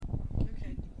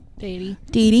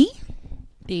Deedee.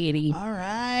 Deedee. All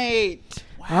right.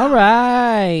 Wow. All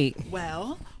right.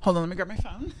 Well, hold on. Let me grab my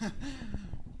phone.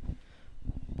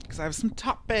 Because I have some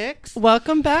topics.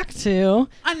 Welcome back to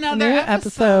another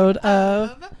episode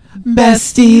of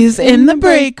Besties in the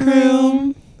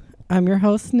Breakroom. I'm your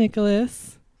host,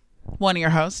 Nicholas. One of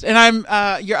your hosts. And I'm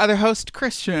your other host,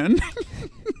 Christian.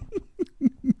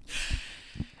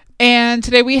 And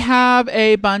today we have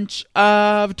a bunch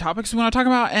of topics we want to talk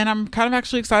about. And I'm kind of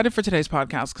actually excited for today's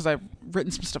podcast because I've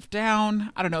written some stuff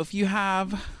down. I don't know if you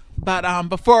have. But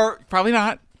before, probably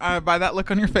not. By that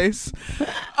look on your face.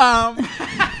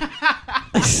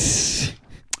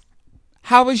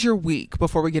 How was your week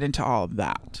before we get into all of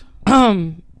that?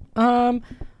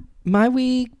 My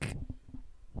week,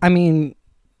 I mean,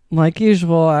 like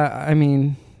usual, I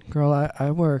mean, girl, I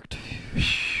worked.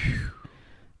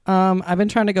 I've been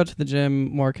trying to go to the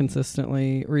gym more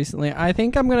consistently recently. I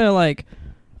think I'm going to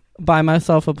buy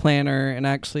myself a planner and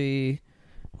actually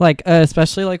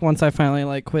especially once I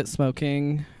finally quit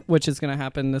smoking, which is going to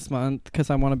happen this month because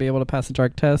I want to be able to pass a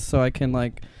drug test so I can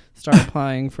start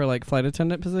applying for flight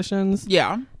attendant positions.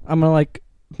 Yeah. I'm going to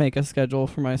make a schedule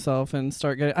for myself and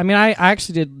start getting, I mean, I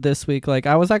actually did this week.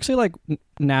 I was actually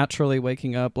naturally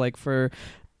waking up with the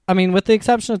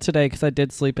exception of today because I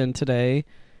did sleep in today.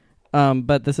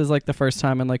 But this is the first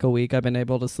time in a week I've been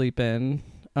able to sleep in.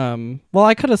 Well,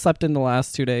 I could have slept in the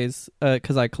last 2 days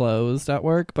because I closed at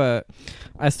work, but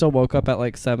I still woke up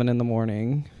at 7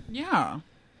 a.m. Yeah.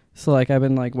 So I've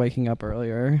been waking up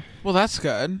earlier. Well, that's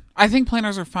good. I think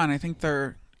planners are fun. I think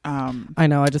they're I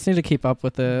know, I just need to keep up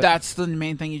with it. That's the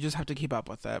main thing. You just have to keep up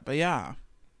with it. But yeah.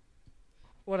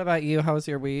 What about you? How was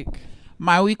your week?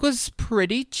 My week was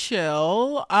pretty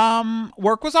chill.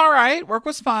 Work was all right. Work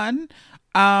was fun.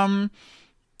 And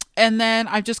then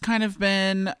I've just kind of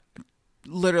been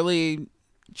literally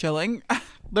chilling,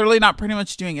 literally not pretty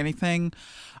much doing anything.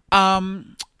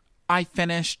 I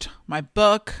finished my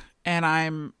book and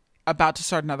I'm about to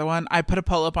start another one. I put a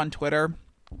poll up on Twitter,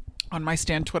 on my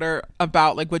Stan Twitter,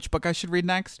 about which book I should read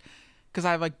next because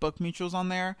I have book mutuals on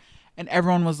there. And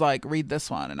everyone was read this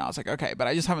one. And I was okay, but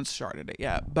I just haven't started it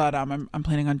yet. But I'm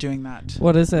planning on doing that.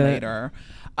 What is it? Later.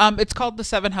 It's called The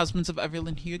Seven Husbands of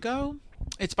Evelyn Hugo.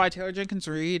 It's by Taylor Jenkins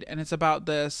Reid. And it's about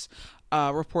this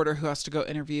reporter who has to go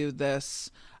interview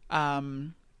this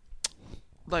star,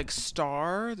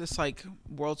 this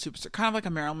world superstar, kind of like a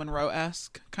Marilyn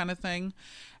Monroe-esque kind of thing.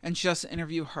 And she has to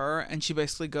interview her. And she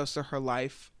basically goes through her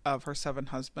life of her 7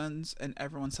 husbands. And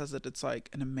everyone says that it's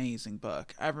an amazing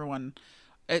book.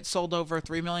 It sold over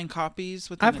 3 million copies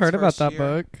within I've heard about that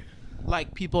book.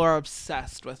 People are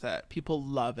obsessed with it. People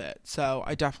love it. So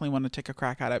I definitely want to take a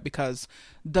crack at it because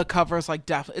the cover is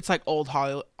it's old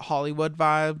Hollywood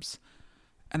vibes.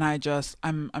 And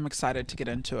I'm excited to get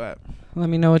into it. Let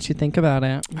me know what you think about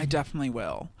it. I definitely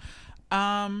will.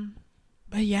 But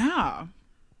yeah.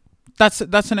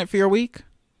 That's in it for your week?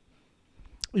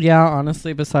 Yeah,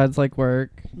 honestly, besides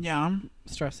work. Yeah.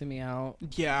 Stressing me out.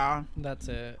 Yeah. That's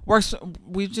it.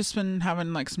 We've just been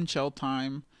having some chill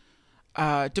time.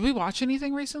 Did we watch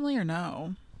anything recently or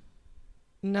no?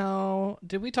 No.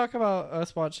 Did we talk about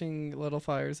us watching Little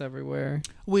Fires Everywhere?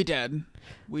 We did.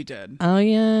 Oh,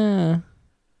 yeah.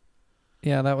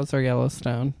 Yeah, that was our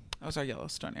Yellowstone. That was our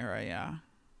Yellowstone era, yeah.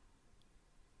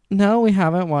 No, we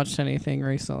haven't watched anything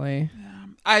recently. Yeah.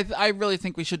 I really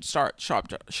think we should start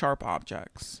Sharp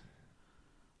Objects.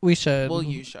 We should. Well,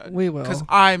 you should. We will. Because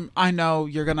I know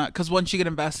you're going to... Because once you get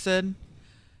invested,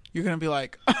 you're going to be oh,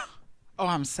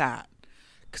 I'm sad.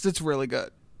 Because it's really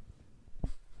good.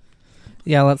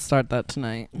 Yeah, let's start that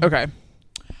tonight. Okay.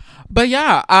 But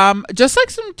yeah, just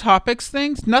some topics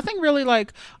things. Nothing really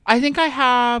I think I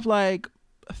have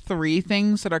 3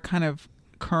 things that are kind of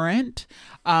current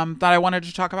that I wanted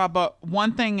to talk about. But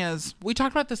one thing is, we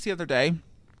talked about this the other day.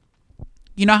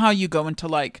 You know how you go into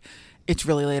it's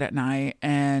really late at night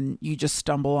and you just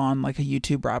stumble on a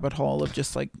YouTube rabbit hole of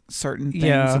just certain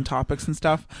things and topics and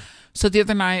stuff. So the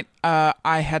other night,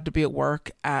 I had to be at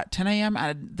work at 10 a.m.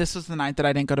 This was the night that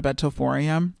I didn't go to bed till 4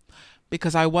 a.m.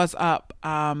 because I was up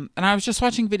and I was just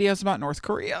watching videos about North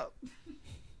Korea.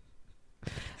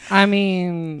 I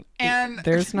mean, and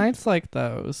there's nights like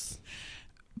those.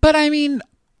 But I mean,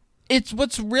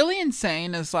 what's really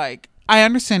insane is I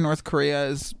understand North Korea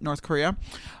is North Korea,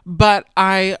 but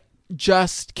I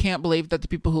just can't believe that the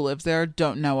people who live there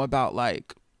don't know about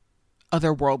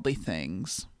otherworldly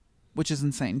things, which is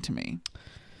insane to me.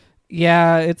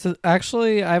 Yeah, it's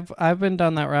actually I've been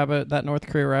down that North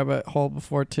Korea rabbit hole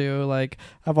before too.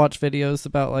 I've watched videos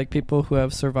about people who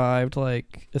have survived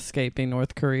escaping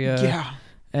North Korea. Yeah.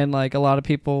 And a lot of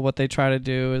people, what they try to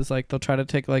do is they'll try to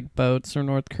take boats from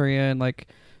North Korea and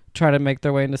try to make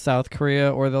their way into South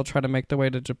Korea, or they'll try to make their way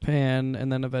to Japan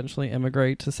and then eventually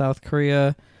immigrate to South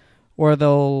Korea, or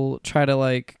they'll try to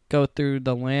like go through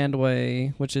the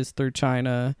landway, which is through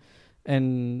China,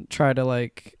 and try to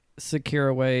like secure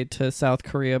a way to South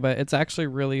Korea. But it's actually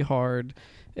really hard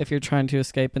if you're trying to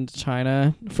escape into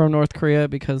China from North Korea,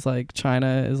 because like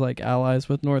China is like allies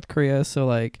with North Korea. So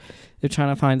like if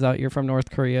China finds out you're from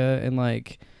North Korea and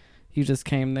like you just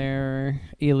came there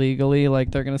illegally,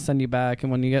 like they're going to send you back.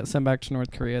 And when you get sent back to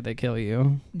North Korea, they kill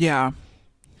you. Yeah.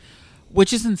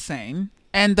 Which is insane.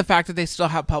 And the fact that they still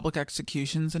have public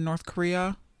executions in North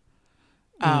Korea.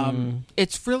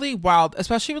 It's really wild,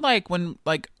 especially like when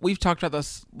like we've talked about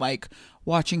this, like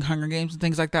watching Hunger Games and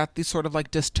things like that, these sort of like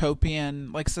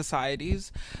dystopian like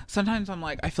societies. Sometimes I'm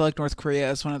like, I feel like North Korea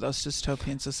is one of those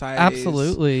dystopian societies.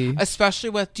 Absolutely.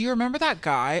 Especially with, do you remember that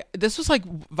guy? This was like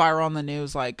viral on the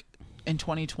news like in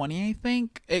 2020, I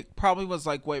think. It probably was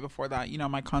like way before that, you know,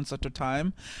 my concept of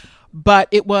time. But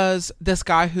it was this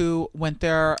guy who went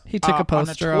there. He took a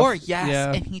poster on a tour, off. yes,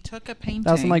 Yeah. and he took a painting.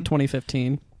 That was in like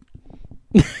 2015.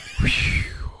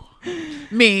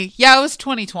 Me, yeah, it was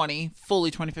 2020,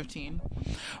 fully 2015.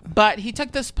 But he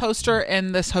took this poster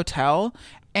in this hotel,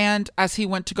 and as he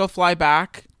went to go fly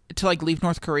back to like leave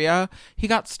North Korea, he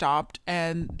got stopped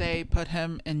and they put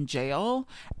him in jail,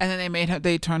 and then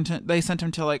they sent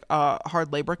him to like a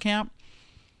hard labor camp.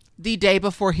 The day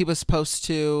before he was supposed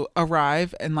to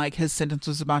arrive and like his sentence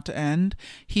was about to end,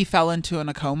 he fell into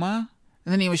a coma,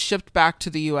 and then he was shipped back to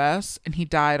the US and he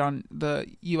died on the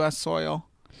US soil.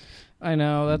 I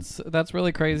know, that's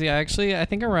really crazy. I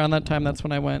think around that time, that's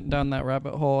when I went down that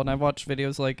rabbit hole, and I watched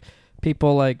videos like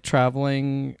people like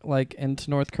traveling like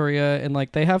into North Korea, and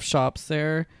like they have shops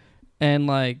there, and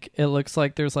like it looks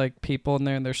like there's like people in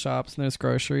there in their shops, and there's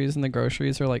groceries, and the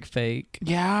groceries are like fake.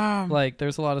 Yeah. Like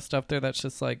there's a lot of stuff there that's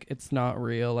just like, it's not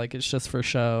real, like it's just for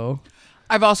show.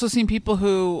 I've also seen people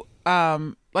who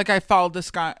like I followed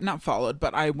this guy, not followed,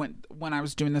 but I went when I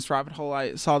was doing this rabbit hole,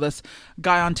 I saw this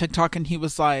guy on TikTok, and he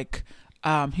was like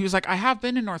I have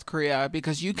been in North Korea,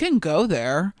 because you can go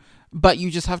there, but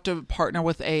you just have to partner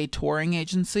with a touring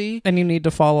agency, and you need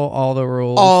to follow all the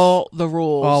rules.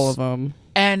 All of them.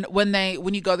 And when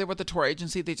you go there with the tour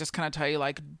agency, they just kind of tell you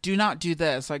like, do not do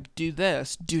this, like do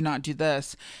this, do not do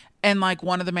this. And like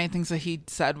one of the main things that he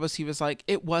said was, he was like,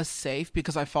 it was safe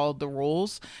because I followed the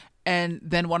rules. And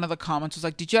then one of the comments was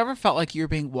like, did you ever felt like you were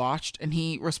being watched? And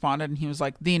he responded, and he was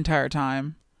like, the entire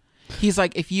time. He's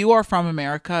like, if you are from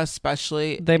America,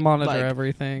 especially, they monitor like,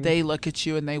 everything. They look at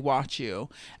you and they watch you.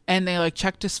 And they like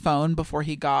checked his phone before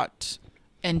he got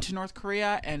into North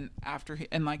Korea, and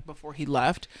before he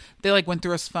left, they like went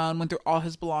through his phone, went through all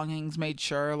his belongings, made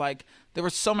sure, like there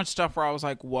was so much stuff where I was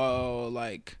like, whoa,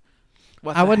 like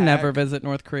what I would heck? never visit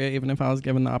North Korea even if I was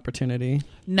given the opportunity.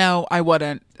 No, I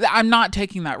wouldn't. I'm not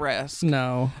taking that risk.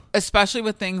 No. Especially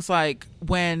with things like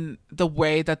when the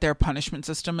way that their punishment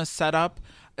system is set up,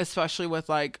 especially with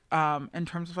like in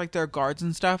terms of like their guards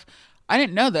and stuff. I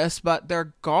didn't know this, but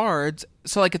their guards,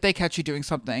 so like if they catch you doing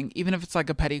something, even if it's like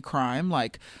a petty crime,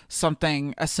 like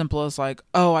something as simple as like,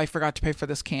 oh, I forgot to pay for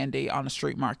this candy on a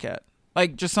street market,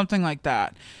 like just something like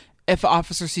that. If an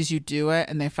officer sees you do it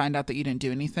and they find out that you didn't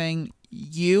do anything,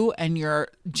 you and your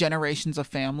generations of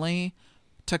family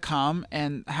to come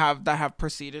and have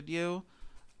preceded you,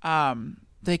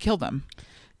 they kill them.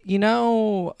 You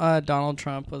know, Donald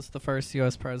Trump was the first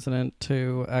U.S. president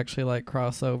to actually like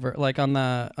cross over, like on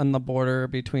the border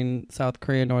between South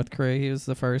Korea and North Korea. He was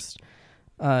the first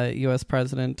U.S.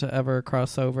 president to ever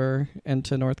cross over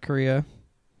into North Korea.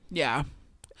 Yeah,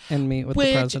 and meet with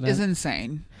the president, which is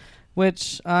insane.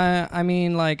 Which I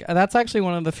mean, like that's actually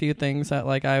one of the few things that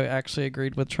like I actually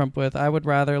agreed with Trump with. I would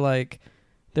rather like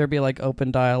there be like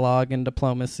open dialogue and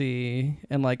diplomacy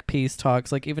and like peace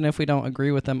talks. Like even if we don't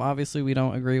agree with them, obviously we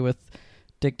don't agree with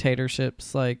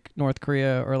dictatorships like North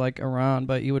Korea or like Iran,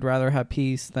 but you would rather have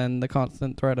peace than the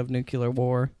constant threat of nuclear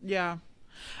war. Yeah,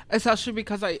 especially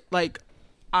because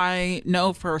I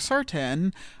know for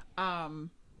certain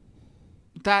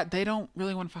that they don't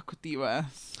really want to fuck with the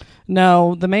U.S.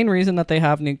 No, the main reason that they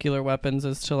have nuclear weapons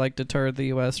is to like deter the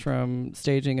U.S. from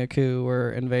staging a coup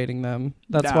or invading them.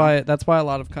 That's why a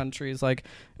lot of countries like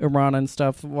Iran and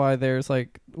stuff, why there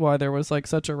was like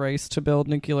such a race to build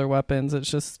nuclear weapons.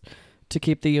 It's just to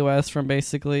keep the U.S. from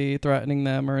basically threatening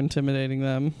them or intimidating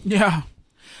them. Yeah.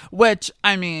 Which,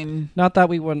 I mean... Not that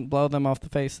we wouldn't blow them off the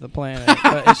face of the planet,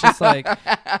 but it's just like,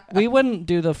 we wouldn't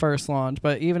do the first launch,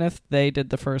 but even if they did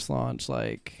the first launch,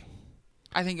 like...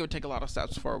 I think it would take a lot of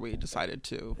steps before we decided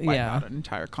to wipe out an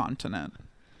entire continent.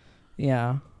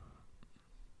 Yeah.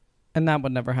 And that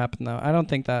would never happen, though. I don't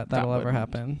think that'll ever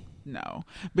happen. No,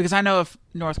 because I know if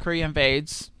North Korea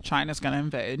invades, China's gonna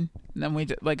invade, and then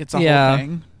it's a Yeah. whole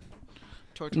thing.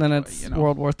 And then it's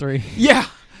World War III. Yeah.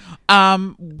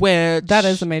 Which That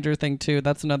is a major thing too.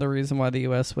 That's another reason why the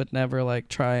U.S. would never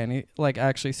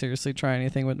actually seriously try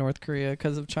anything with North Korea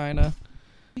because of China.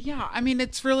 Yeah, I mean,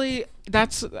 it's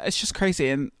just crazy.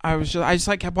 And I just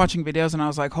like kept watching videos, and I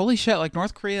was like, holy shit, like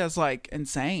North Korea is like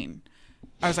insane.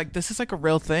 I was like, this is like a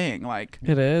real thing. Like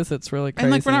it is. It's really crazy.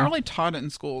 And like we're not really taught it in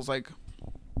schools. Like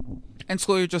in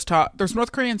school, you're just taught there's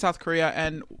North Korea and South Korea,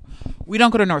 and we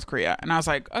don't go to North Korea. And I was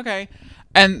like, okay.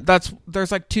 And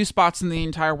there's like 2 spots in the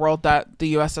entire world that the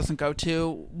U.S. doesn't go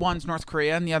to. One's North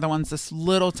Korea, and the other one's this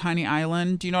little tiny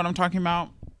island. Do you know what I'm talking about?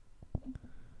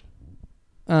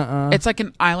 It's like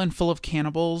an island full of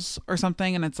cannibals or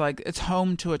something, and it's like it's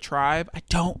home to a tribe. I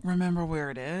don't remember where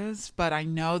it is, but I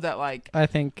know that like I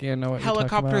think you know what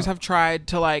helicopters have tried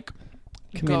to like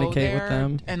communicate go there with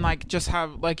them and like just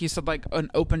have, like you said, like an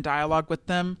open dialogue with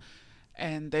them,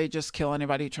 and they just kill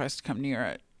anybody who tries to come near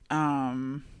it.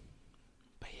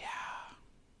 But yeah.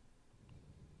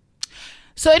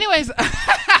 So anyways,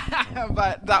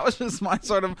 but that was just my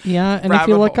sort of and if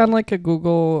you look on like a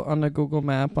Google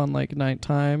map on like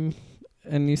nighttime,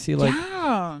 and you see like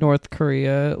North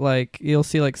Korea, like you'll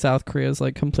see like South Korea is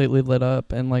like completely lit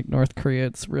up, and like North Korea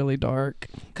it's really dark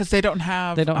because they don't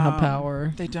have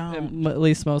power. They don't. And at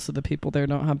least most of the people there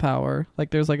don't have power.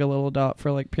 Like there's like a little dot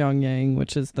for like Pyongyang,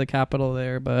 which is the capital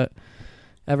there, but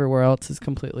everywhere else is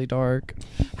completely dark.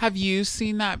 Have you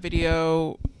seen that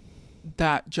video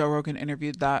that Joe Rogan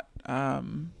interviewed that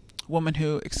woman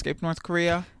who escaped North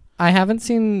Korea? I haven't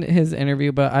seen his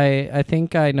interview, but I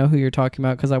think I know who you're talking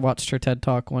about because I watched her TED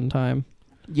Talk one time.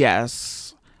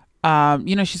 Yes.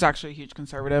 She's actually a huge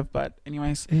conservative, but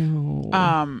anyways. Ew.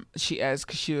 She is,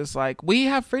 because she was like, we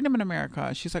have freedom in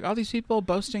America. She's like, all these people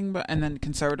boasting, and then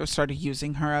conservatives started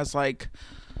using her as like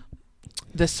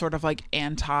this sort of like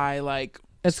anti like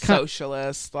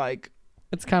socialist like.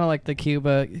 It's kind of like the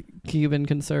Cuban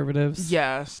conservatives.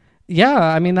 Yes. Yeah,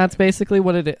 I mean that's basically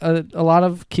what it is. A lot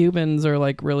of Cubans are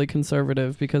like really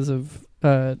conservative because of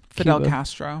Fidel Cuba.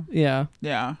 Castro. Yeah.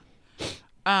 Yeah.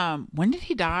 When did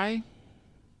he die?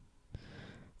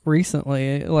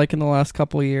 Recently, like in the last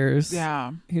couple of years.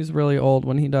 Yeah. He was really old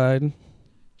when he died.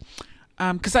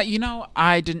 Because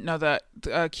I didn't know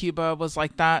that Cuba was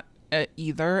like that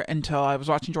either until I was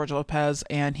watching George Lopez,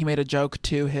 and he made a joke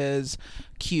to his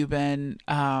Cuban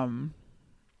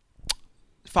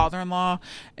father-in-law,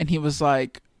 and he was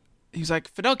like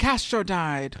Fidel Castro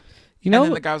died, and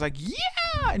then the guy was like,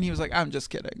 yeah, and he was like, I'm just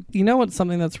kidding. You know what's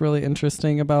something that's really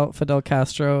interesting about Fidel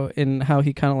Castro and how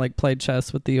he kind of like played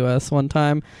chess with the US one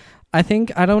time? I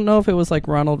don't know if it was like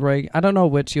Ronald Reagan. I don't know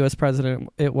which US president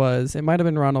it was. It might have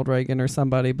been Ronald Reagan or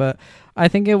somebody, but I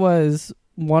think it was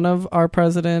one of our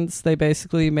presidents. They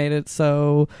basically made it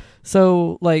so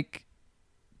like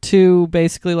to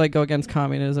basically like go against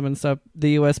communism and stuff.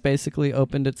 The US basically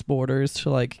opened its borders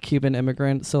to like Cuban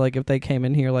immigrants, so like if they came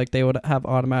in here, like they would have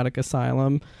automatic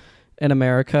asylum in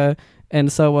America.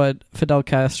 And so what Fidel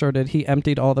Castro did, he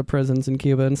emptied all the prisons in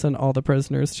Cuba and sent all the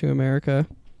prisoners to America.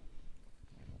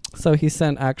 So he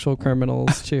sent actual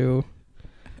criminals to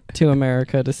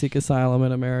America to seek asylum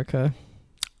in America.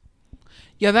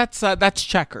 Yeah, that's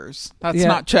checkers. That's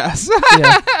not chess.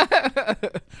 Yeah.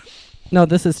 No,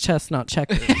 this is chess, not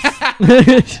checkers.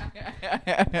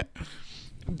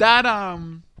 That's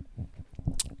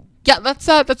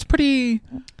pretty.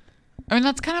 I mean,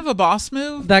 that's kind of a boss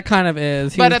move. That kind of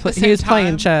is. But at the same time, he was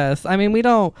playing chess. I mean,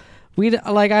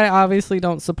 I obviously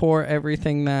don't support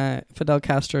everything that Fidel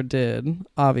Castro did,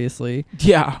 obviously.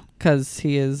 Yeah. Because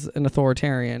he is an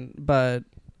authoritarian, but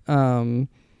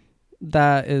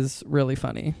that is really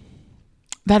funny.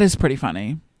 That is pretty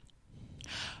funny.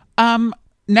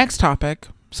 Next topic,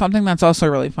 something that's also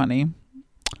really funny.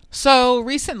 So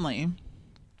recently,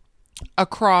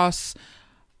 across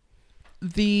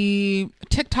the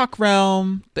TikTok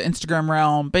realm, the Instagram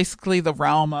realm, basically the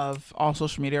realm of all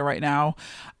social media right now,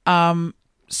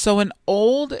 so an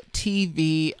old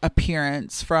TV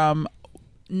appearance from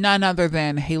none other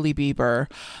than Hailey Bieber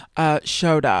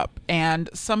showed up, and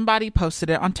somebody posted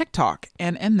it on TikTok.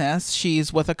 And in this,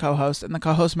 she's with a co-host, and the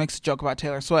co-host makes a joke about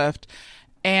Taylor Swift.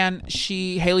 And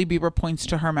Hailey Bieber points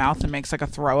to her mouth and makes like a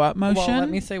throw up motion. Well, let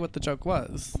me say what the joke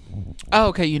was. Oh,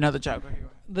 okay. You know the joke.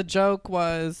 The joke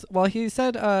was, well, he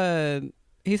said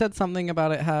something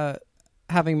about it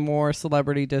having more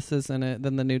celebrity disses in it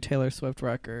than the new Taylor Swift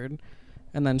record.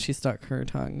 And then she stuck her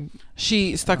tongue.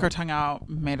 She stuck her tongue out,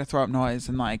 made a throw up noise,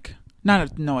 and like,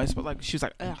 not a noise, but like, she was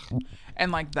like, ugh.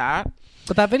 And like that.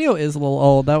 But that video is a little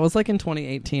old. That was like in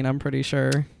 2018, I'm pretty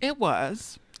sure. It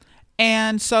was.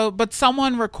 And so, but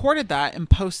someone recorded that and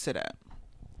posted it.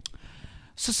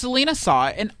 So Selena saw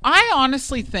it, and I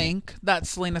honestly think that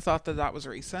Selena thought that that was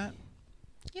recent.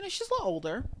 You know, she's a little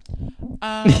older.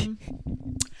 And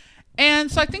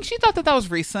so I think she thought that that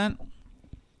was recent.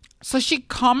 So she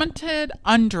commented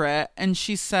under it, and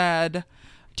she said,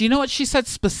 do you know what she said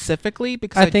specifically?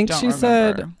 Because I think she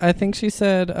said,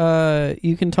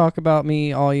 you can talk about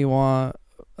me all you want.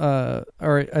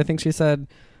 Or I think she said,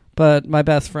 but my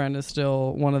best friend is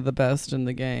still one of the best in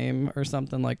the game, or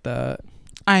something like that.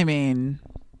 I mean,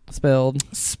 spilled.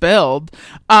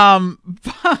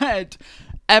 But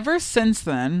ever since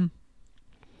then,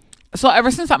 so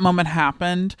ever since that moment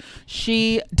happened,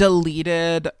 Selena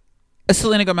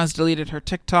Gomez deleted her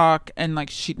TikTok, and like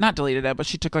she not deleted it, but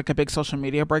she took like a big social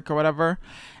media break or whatever.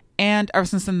 And ever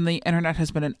since then, the internet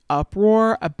has been an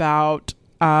uproar about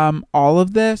all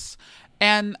of this.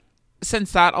 And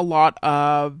since that, a lot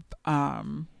of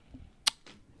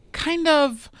kind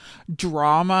of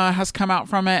drama has come out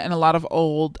from it, and a lot of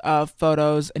old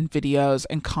photos and videos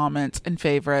and comments and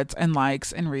favorites and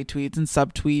likes and retweets and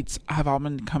subtweets have all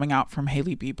been coming out from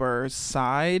Hailey Bieber's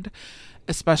side,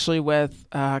 especially with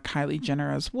Kylie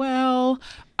Jenner as well.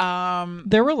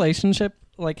 Their relationship,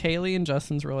 like Hailey and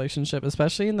Justin's relationship,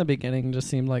 especially in the beginning, just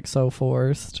seemed like so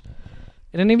forced.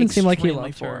 It didn't even seem like he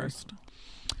loved her.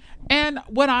 And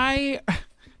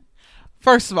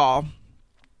first of all,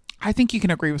 I think you can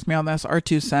agree with me on this. Our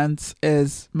 2 cents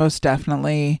is most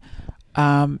definitely,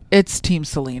 it's Team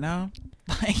Selena,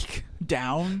 like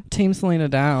down. Team Selena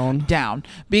down.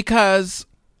 Because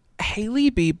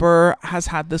Hailey Bieber has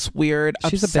had this weird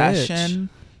obsession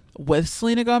with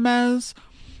Selena Gomez.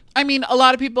 I mean, a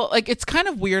lot of people, like, it's kind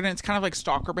of weird, and it's kind of like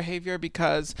stalker behavior,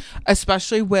 because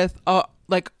especially with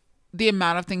like the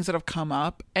amount of things that have come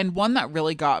up. And one that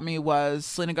really got me was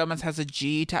Selena Gomez has a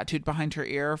G tattooed behind her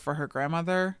ear for her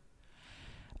grandmother.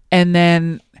 And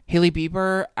then Hailey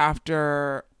Bieber,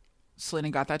 after Selena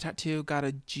got that tattoo, got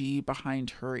a G behind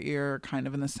her ear, kind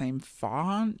of in the same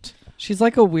font. She's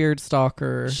like a weird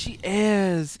stalker. She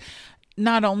is.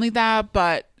 Not only that,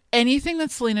 but anything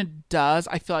that Selena does,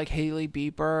 I feel like Hailey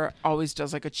Bieber always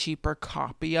does like a cheaper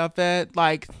copy of it.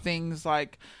 Like things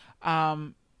like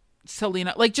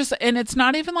Selena, like just, and it's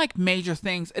not even like major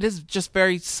things. It is just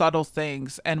very subtle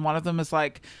things. And one of them is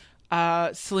like,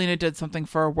 Selena did something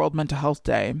for World Mental Health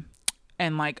Day,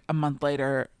 and like a month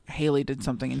later Hailey did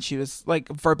something, and she was like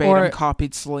verbatim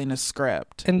copied Selena's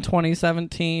script. In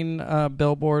 2017,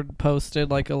 Billboard posted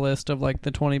like a list of like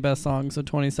the 20 best songs of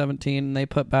 2017, and they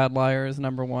put Bad Liar as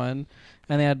number 1,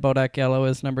 and they had Bodak Yellow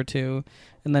as number 2,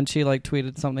 and then she like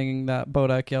tweeted something that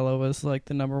Bodak Yellow was like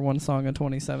the number 1 song of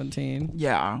 2017.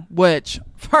 Yeah, which,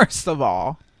 first of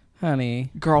all,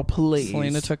 honey, girl, please,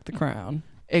 Selena took the crown.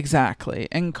 Exactly.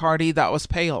 And Cardi, that was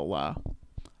payola.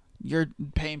 You're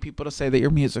paying people to say that your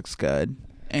music's good.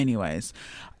 Anyways.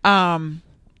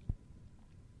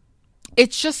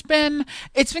 It's been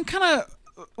kind of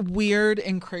weird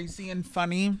and crazy and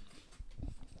funny,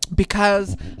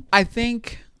 because I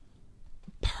think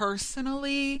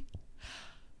personally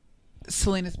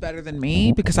Selena's better than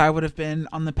me, because I would have been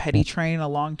on the petty train a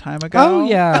long time ago. Oh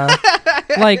yeah.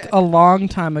 Like a long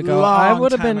time ago. I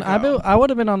would have been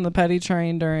on the petty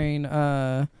train during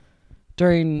the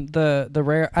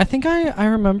rare. I think I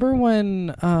remember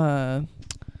when I'm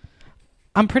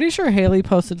pretty sure Hailey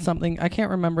posted something. I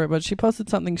can't remember it, but she posted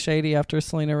something shady after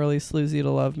Selena released Lose You to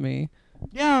Love Me.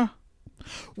 Yeah.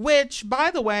 Which,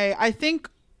 by the way, I think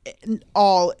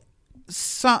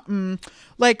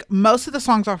like most of the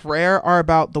songs off Rare are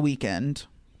about The Weeknd.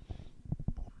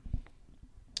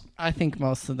 I think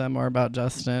most of them are about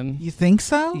Justin. You think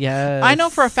so? Yes. I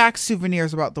know for a fact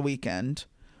Souvenirs about The Weeknd.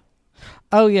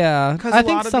 Oh yeah, because I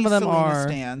think some of them Selena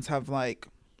stands have like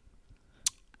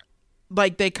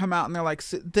they come out and they're like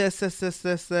this,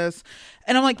 and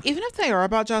I'm like, even if they are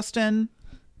about Justin,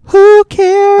 who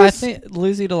cares? I think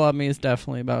Lose You to Love Me is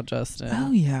definitely about Justin.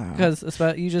 Oh yeah, because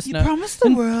you promised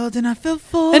the world and I fell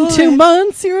for in 2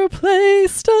 months you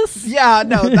replaced us. Yeah,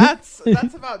 no, that's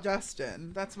about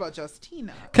Justin. That's about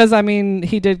Justina. Because I mean,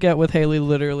 he did get with Hailey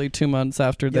literally 2 months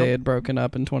after they had broken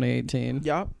up in 2018.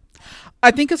 Yep.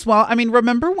 I think as well. I mean,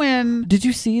 remember when? Did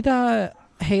you see that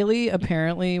Hailey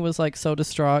apparently was like so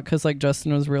distraught because like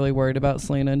Justin was really worried about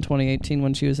Selena in 2018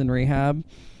 when she was in rehab,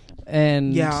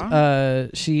 and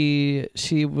she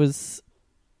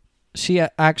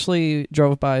actually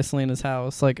drove by Selena's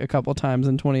house like a couple times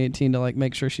in 2018 to like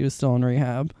make sure she was still in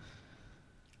rehab,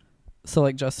 so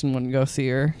like Justin wouldn't go see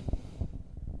her.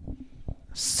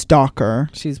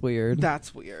 Stalker. She's weird.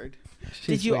 That's weird.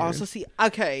 Did you also see?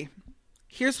 Okay.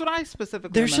 Here's what I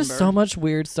specifically There's remember. just so much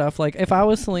weird stuff. Like, if I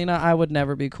was Selena, I would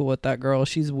never be cool with that girl.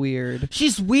 She's weird.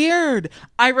 She's weird.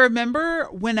 I remember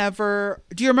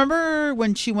do you remember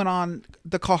when she went on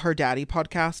the Call Her Daddy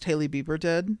podcast Hailey Bieber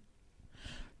did?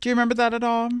 Do you remember that at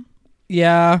all?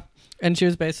 Yeah. And she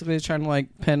was basically trying to, like,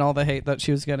 pin all the hate that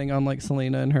she was getting on, like,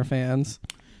 Selena and her fans.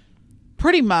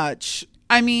 Pretty much.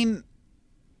 I mean,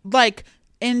 like,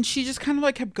 and she just kind of,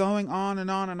 like, kept going on and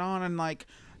on and on and, like,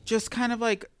 just kind of,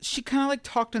 like, she kind of, like,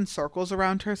 talked in circles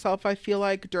around herself, I feel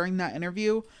like, during that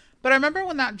interview. But I remember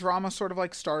when that drama sort of,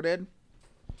 like, started,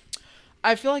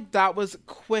 I feel like that was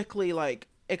quickly, like,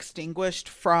 extinguished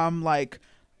from, like,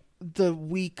 the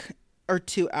week or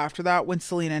two after that when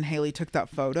Selena and Hailey took that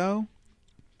photo.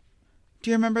 Do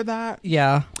you remember that?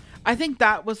 Yeah. I think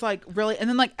that was like really, and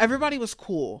then like everybody was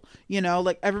cool, you know,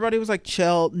 like everybody was like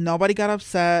chill. Nobody got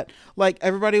upset. Like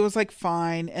everybody was like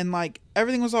fine. And like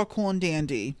everything was all cool and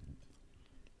dandy.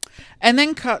 And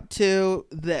then cut to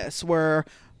this where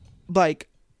like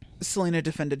Selena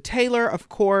defended Taylor, of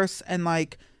course. And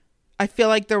like, I feel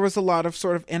like there was a lot of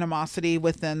sort of animosity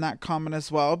within that comment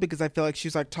as well, because I feel like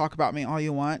she's like, talk about me all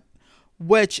you want,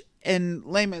 which in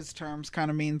layman's terms kind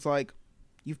of means like,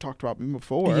 you've talked about me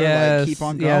before. Yes, like, keep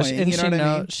on going. Yeah, and you know what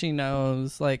I mean? She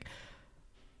knows. Like,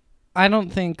 I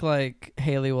don't think like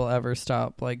Hailey will ever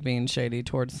stop like being shady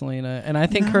towards Selena, and I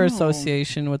think her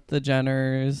association with the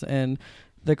Jenners and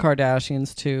the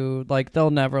Kardashians too, like they'll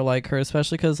never like her,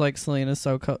 especially because like Selena's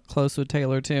so close with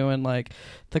Taylor too, and like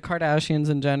the Kardashians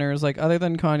and Jenners, like other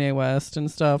than Kanye West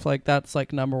and stuff, like that's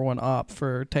like number one op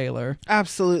for Taylor.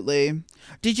 Absolutely.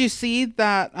 Did you see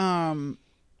that?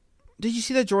 Did you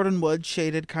see that Jordan Woods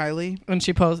shaded Kylie? And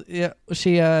she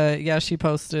she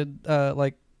posted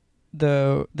like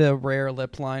the rare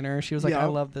lip liner. She was like, I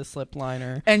love this lip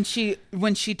liner. And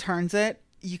when she turns it,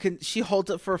 she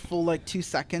holds it for a full like 2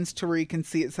 seconds to where you can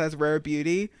see it says Rare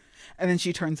Beauty, and then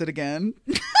she turns it again.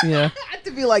 Yeah.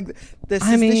 To be like, this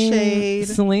is the shade.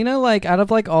 Selena, like out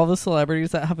of like all the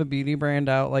celebrities that have a beauty brand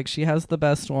out, like she has the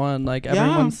best one. Like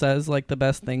everyone says like the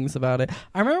best things about it.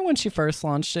 I remember when she first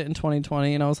launched it in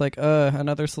 2020 and I was like,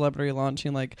 another celebrity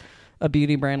launching like a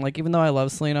beauty brand. Like even though I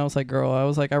love Selena, I was like, girl, I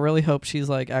was like, I really hope she's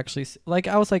like actually like,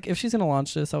 I was like, if she's gonna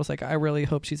launch this, I was like, I really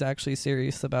hope she's actually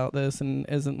serious about this and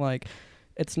isn't like,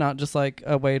 it's not just like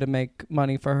a way to make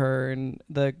money for her, and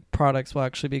the products will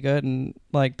actually be good. And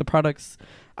like the products,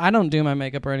 I don't do my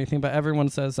makeup or anything, but everyone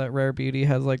says that Rare Beauty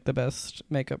has like the best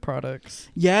makeup products.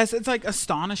 Yes, it's like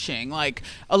astonishing. Like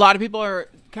a lot of people are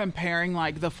comparing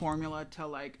like the formula to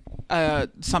like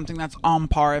something that's on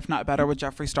par, if not better, with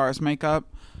Jeffree Star's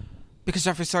makeup, because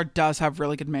Jeffree Star does have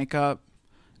really good makeup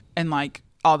and like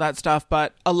all that stuff.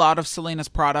 But a lot of Selena's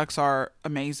products are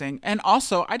amazing. And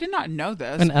also, I did not know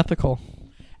this. And ethical.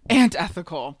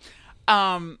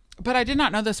 But I did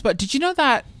not know this, but did you know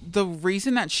that the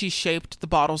reason that she shaped the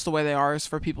bottles the way they are is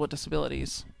for people with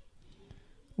disabilities?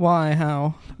 Why?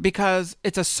 How? Because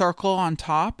it's a circle on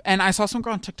top. And I saw some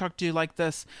girl on TikTok do like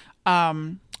this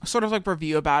sort of like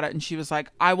review about it, and she was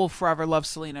like, I will forever love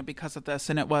Selena because of this.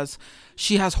 And it was,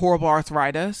 she has horrible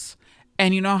arthritis.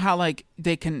 And you know how like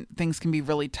things can be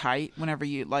really tight whenever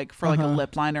you like for like a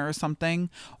lip liner or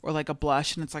something, or like a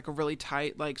blush, and it's like a really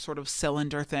tight like sort of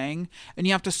cylinder thing, and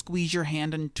you have to squeeze your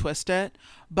hand and twist it.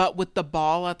 But with the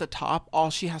ball at the top,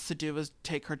 all she has to do is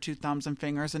take her 2 thumbs and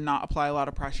fingers and not apply a lot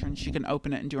of pressure, and she can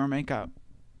open it and do her makeup.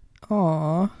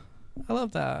 Aw, I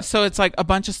love that. So it's like a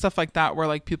bunch of stuff like that where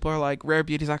like people are like, Rare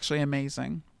Beauty is actually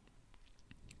amazing.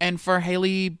 And for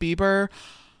Hailey Bieber,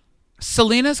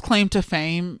 Selena's claim to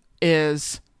fame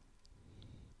is,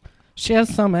 she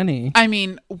has so many. I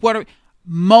mean, what are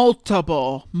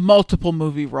multiple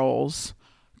movie roles,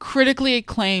 critically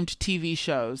acclaimed TV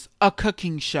shows, a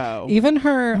cooking show, even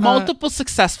her multiple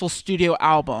successful studio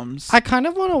albums. I kind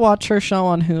of want to watch her show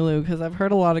on Hulu because I've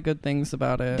heard a lot of good things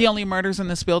about it. The Only Murders in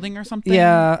This Building or something.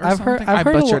 Yeah, I've heard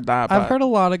a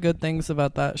lot of good things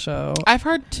about that show. I've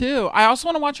heard too. I also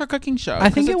want to watch her cooking show. I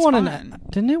think it won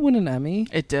didn't it win an Emmy?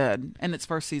 It did, in its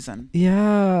first season.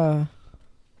 Yeah.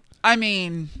 I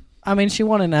mean, she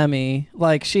won an Emmy.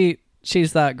 Like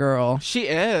she's that girl. She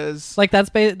is. Like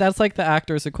that's like the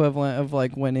actor's equivalent of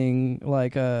like winning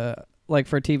like for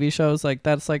TV shows. Like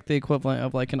that's like the equivalent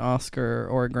of like an Oscar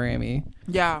or a Grammy.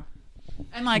 Yeah.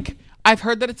 And like I've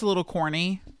heard that it's a little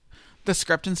corny, the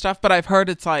script and stuff, but I've heard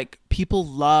it's like people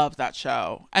love that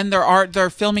show. And they're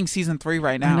filming season 3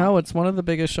 right now. I know, it's one of the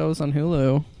biggest shows on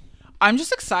Hulu. I'm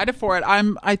just excited for it.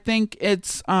 I think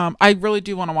it's I really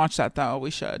do want to watch that though.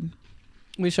 We should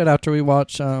after we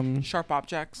watch Sharp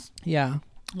Objects. Yeah.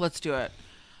 Let's do it.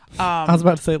 I was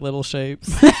about to say Little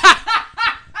Shapes.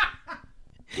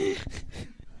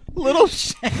 Little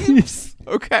Shapes.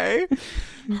 Okay.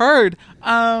 Heard.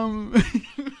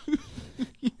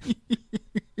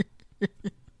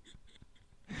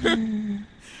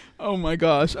 Oh my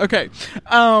gosh. Okay.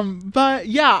 But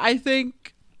yeah, I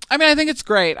think it's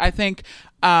great. I think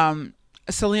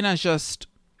Selena is just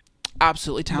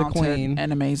absolutely talented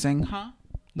and amazing. Huh?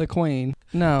 The queen.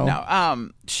 No.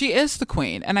 She is the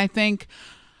queen, and I think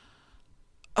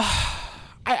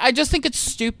I just think it's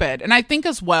stupid. And I think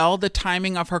as well the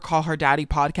timing of her Call Her Daddy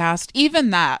podcast, even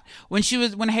that, when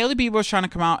Hailey Bieber was trying to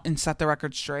come out and set the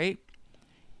record straight,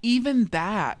 even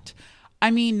that, I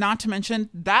mean, not to mention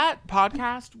that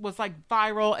podcast was like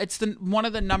viral. It's one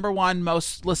of the number one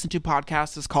most listened to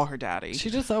podcasts is Call Her Daddy.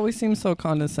 She just always seems so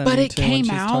condescending. But it too, came when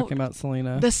she's out talking about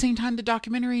Selena the same time the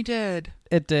documentary did.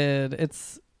 It did.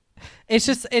 It's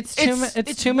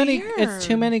too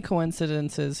many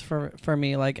coincidences for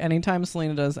me. Like anytime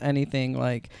Selena does anything,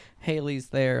 like Hailey's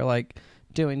there, like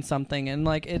doing something, and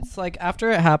like it's like after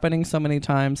it happening so many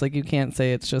times, like you can't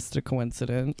say it's just a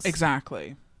coincidence.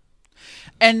 Exactly.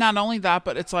 And not only that,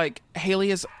 but it's like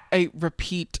Hailey is a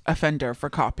repeat offender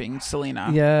for copying Selena.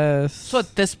 Yes. So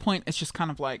at this point, it's just kind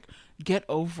of like, get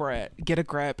over it, get a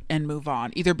grip, and move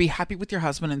on. Either be happy with your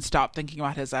husband and stop thinking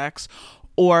about his ex,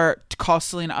 or to call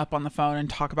Selena up on the phone and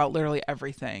talk about literally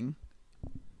everything.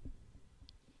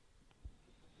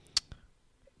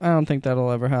 I don't think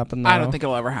that'll ever happen, though. I don't think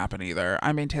it'll ever happen either.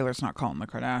 I mean, Taylor's not calling the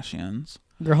Kardashians.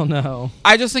 Girl, no.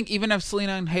 I just think even if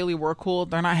Selena and Hailey were cool,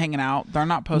 they're not hanging out. They're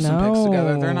not posting pics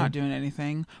together. They're not doing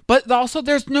anything. But also,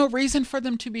 there's no reason for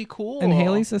them to be cool. And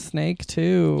Hailey's a snake,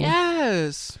 too.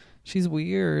 Yes. She's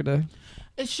weird.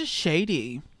 It's just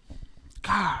shady.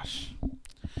 Gosh.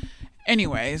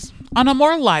 Anyways, on a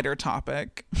more lighter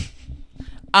topic,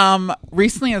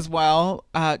 recently as well,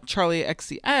 Charlie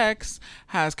XCX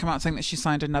has come out saying that she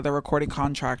signed another recording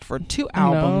contract for a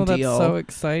 2-album deal. That's so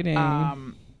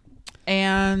exciting.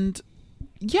 And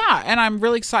yeah, and I'm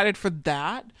really excited for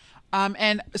that.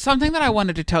 And something that I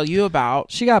wanted to tell you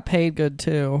about. She got paid good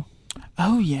too.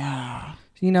 Oh yeah.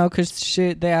 You know, because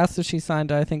they asked if she signed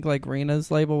to, I think, like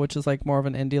Rena's label, which is like more of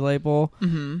an indie label.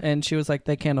 Mm-hmm. And she was like,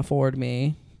 they can't afford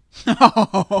me.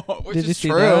 Which Did you is see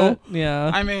true. That? Yeah.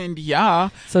 I mean, yeah.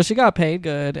 So she got paid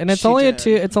good, and it's only a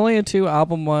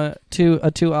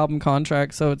 2-album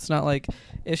contract. So it's not like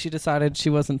if she decided she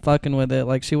wasn't fucking with it,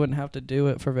 like she wouldn't have to do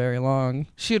it for very long.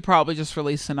 She'd probably just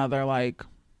release another like.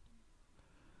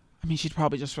 I mean, she'd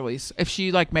probably just release if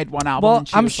she like made one album. Well, and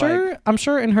I'm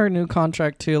sure in her new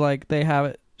contract too, like they have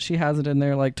it. She has it in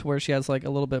there like to where she has like a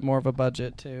little bit more of a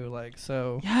budget too, like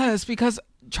so. Yes, because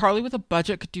Charlie with a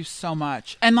budget could do so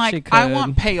much, and like I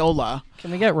want payola.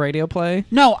 Can we get radio play?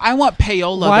 No, I want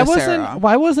payola.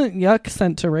 Why wasn't Yuck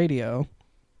sent to radio?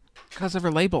 Because of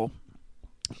her label.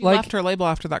 He left her label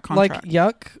after that contract.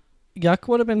 Like Yuck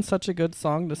would have been such a good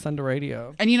song to send to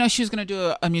radio. And you know she was gonna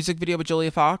do a music video with Julia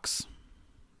Fox.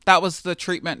 That was the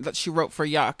treatment that she wrote for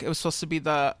Yuck. It was supposed to be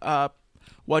the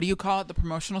what do you call it? The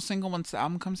promotional single once the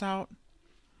album comes out.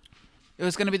 It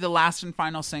was gonna be the last and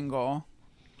final single.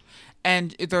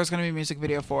 And there was going to be a music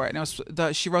video for it. And it was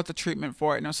she wrote the treatment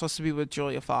for it. And it was supposed to be with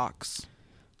Julia Fox.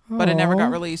 Aww. But it never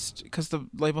got released because the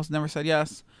labels never said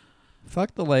yes.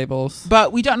 Fuck the labels.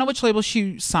 But we don't know which label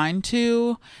she signed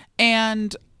to.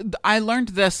 And I learned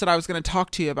this that I was going to talk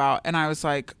to you about. And I was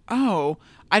like, oh,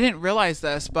 I didn't realize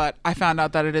this. But I found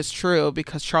out that it is true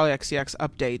because Charlie XCX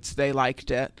updates. They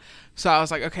liked it. So I was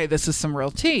like, okay, this is some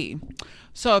real tea.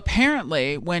 So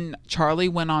apparently when Charlie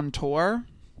went on tour...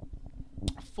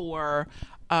 Charlie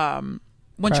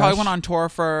went on tour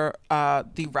for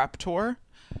the Rep tour,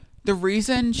 the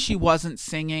reason she wasn't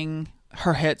singing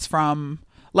her hits from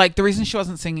like the reason she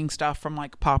wasn't singing stuff from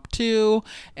like Pop 2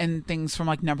 and things from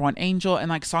like Number One Angel and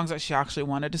like songs that she actually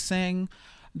wanted to sing,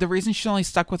 the reason she only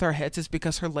stuck with her hits is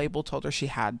because her label told her she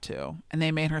had to, and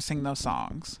they made her sing those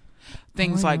songs.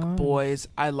 Things like Boys,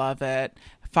 I Love It,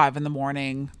 5 in the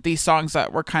Morning, these songs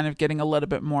that were kind of getting a little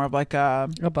bit more of like a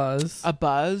buzz.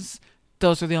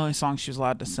 Those are the only songs she was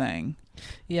allowed to sing.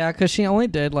 Yeah, because she only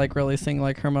did like really sing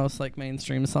like her most like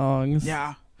mainstream songs.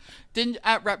 Yeah.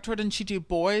 At Rep Tour, didn't she do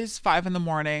Boys, 5 in the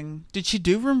Morning? Did she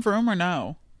do Vroom Vroom or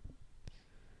no?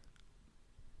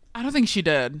 I don't think she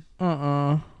did.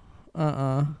 Boys,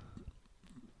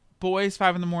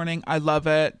 5 in the Morning, I Love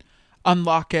It,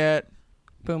 Unlock It.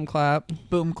 Boom Clap.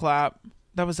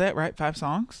 That was it, right? 5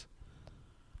 songs?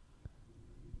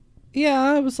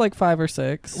 Yeah, it was like 5 or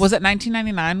 6. Was it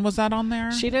 1999? Was that on there?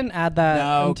 She didn't add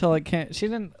that until it can't. She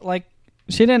didn't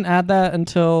add that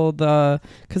until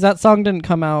because that song didn't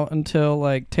come out until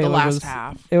like Taylor the last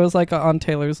half. It was like on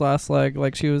Taylor's last leg,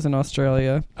 like she was in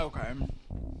Australia. Okay.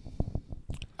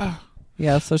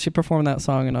 Yeah, so she performed that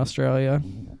song in Australia.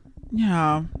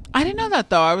 Yeah. I didn't know that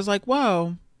though. I was like,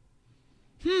 whoa.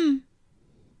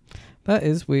 That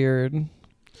is weird.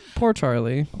 Poor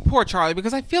Charlie. Poor Charlie,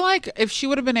 because I feel like if she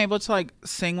would have been able to like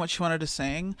sing what she wanted to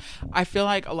sing, I feel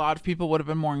like a lot of people would have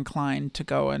been more inclined to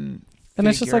go and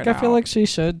it's just like, I feel out. like she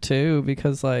should too,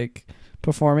 because like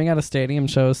performing at a stadium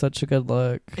show is such a good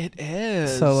look. It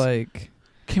is. So like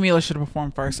Camila should have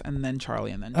performed first and then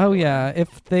Charlie and then Oh Jordan. yeah,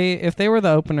 if they were the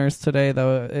openers today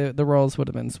though, the roles would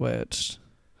have been switched.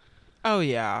 Oh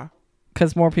yeah.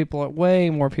 Because way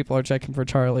more people are checking for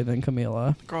Charlie than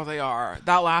Camila. Girl, they are.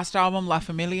 That last album, La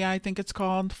Familia, I think it's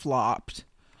called, flopped.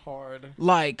 Hard.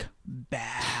 Like,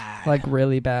 bad. Like,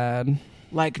 really bad.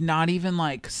 Like, not even,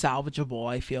 like,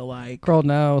 salvageable, I feel like. Girl,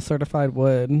 no. Certified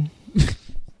wood.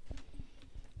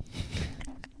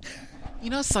 You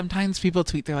know, sometimes people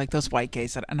tweet, they're like, those white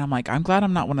gays. And I'm like, I'm glad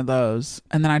I'm not one of those.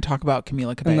 And then I talk about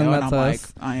Camila Cabello, and I'm like,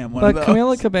 I am one of those. But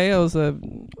Camila Cabello's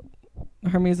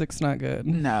her music's not good.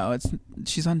 No,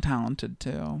 she's untalented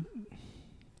too.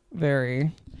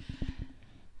 Very.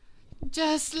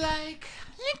 Just like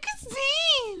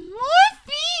nicotine,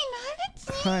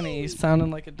 morphine, honey, sounding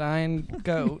like a dying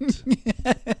goat.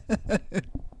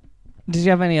 Did you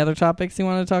have any other topics you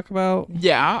want to talk about?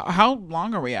 Yeah. How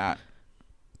long are we at?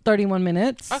 31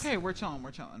 minutes. Okay, we're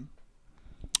chilling.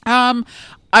 I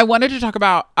wanted to talk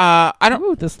about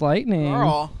Ooh, this lightning.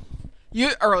 Girl.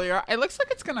 Earlier, it looks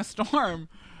like it's gonna storm.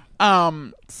 It's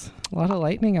a lot of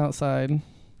lightning outside.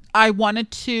 I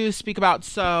wanted to speak about,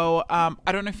 I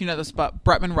don't know if you know this, but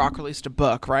Bretman Rock released a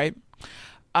book, right?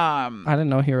 I didn't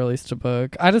know he released a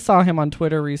book. I just saw him on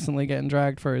Twitter recently getting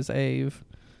dragged for his Ave.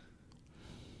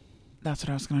 That's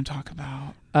what I was going to talk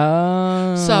about.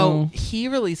 Oh. So he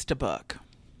released a book.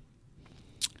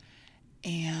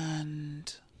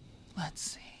 And let's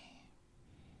see.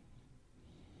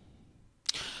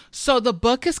 So the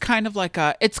book is kind of like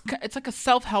it's like a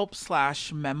self-help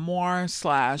 / memoir /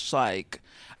 like,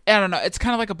 I don't know. It's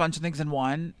kind of like a bunch of things in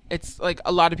one. It's like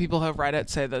a lot of people who have read it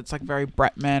say that it's like very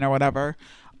Bretman or whatever.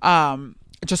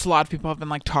 Just a lot of people have been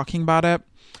like talking about it.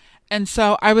 And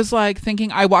so I was like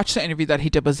thinking, I watched the interview that he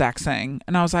did with Zach Sang,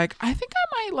 and I was like, I think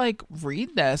I might like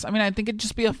read this. I mean, I think it'd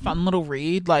just be a fun little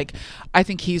read. Like, I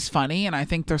think he's funny, and I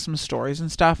think there's some stories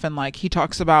and stuff. And like, he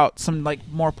talks about some like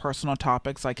more personal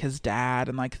topics, like his dad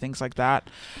and like things like that.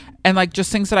 And like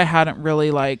just things that I hadn't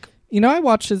really like. You know, I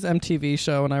watched his MTV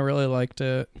show and I really liked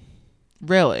it.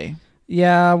 Really?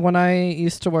 Yeah, when I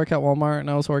used to work at Walmart and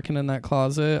I was working in that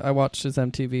closet, I watched his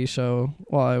MTV show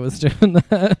while I was doing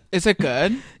that. Is it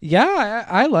good? Yeah,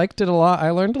 I liked it a lot. I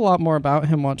learned a lot more about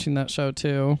him watching that show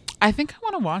too. I think I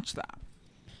want to watch that.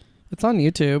 It's on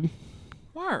YouTube.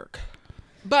 Work.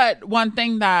 But one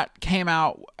thing that came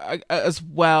out as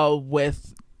well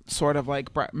with sort of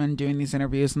like Bretman doing these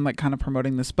interviews and like kind of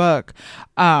promoting this book,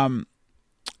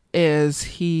 is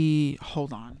he...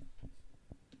 Hold on.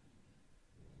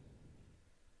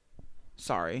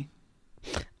 Sorry.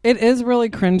 It is really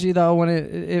cringy though when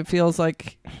it feels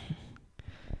like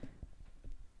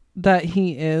that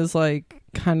he is like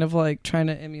kind of like trying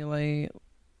to emulate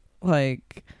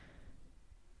like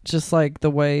just like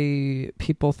the way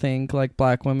people think like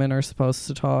black women are supposed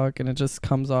to talk, and it just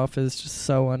comes off as just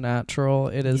so unnatural.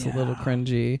 It is a little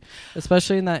cringy,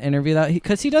 especially in that interview that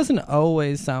because he doesn't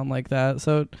always sound like that.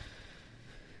 So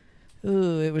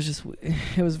it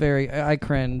was very, I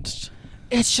cringed.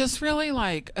 It's just really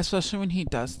like, especially when he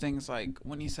does things like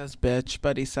when he says bitch,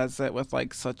 but he says it with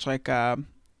like such like a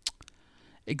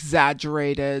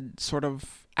exaggerated sort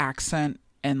of accent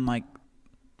and like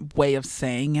way of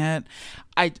saying it.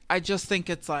 I just think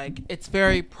it's like, it's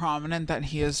very prominent that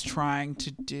he is trying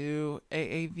to do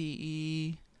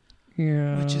AAVE,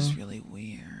 which is really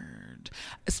weird.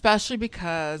 Especially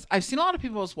because I've seen a lot of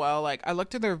people as well. Like I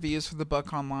looked at the reviews for the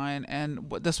book online,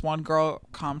 and this one girl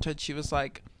commented, she was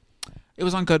like, it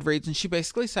was on Goodreads, and she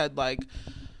basically said like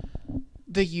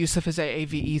the use of his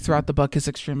AAVE throughout the book is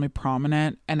extremely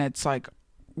prominent, and it's like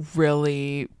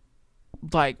really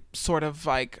like sort of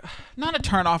like not a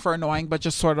turn off or annoying, but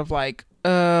just sort of like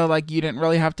you didn't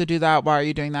really have to do that. Why are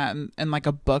you doing that in like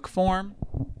a book form?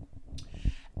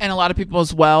 And a lot of people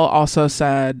as well also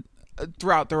said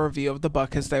throughout the review of the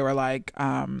book, as they were like,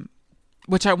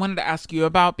 which I wanted to ask you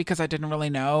about because I didn't really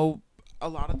know a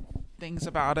lot of things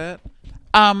about it.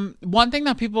 One thing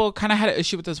that people kind of had an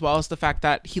issue with as well is the fact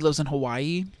that he lives in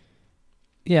Hawaii.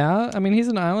 Yeah, I mean, he's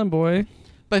an island boy.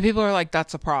 But people are like,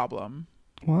 that's a problem.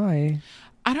 Why?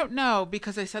 I don't know,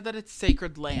 because they said that it's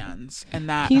sacred lands and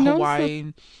that He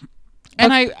Hawaii...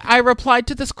 And I replied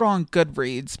to this girl on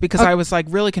Goodreads because I was like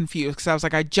really confused, because I was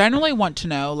like, I generally want to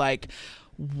know like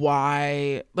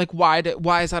why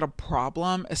is that a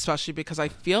problem, especially because I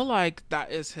feel like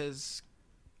that is his,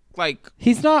 like,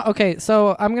 he's not okay.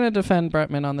 So I'm gonna defend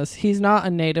Bretman on this. He's not a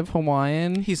native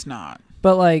Hawaiian. he's not.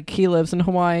 But like he lives in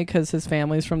Hawaii because his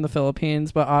family's from the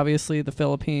Philippines. But obviously the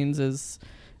Philippines is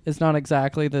not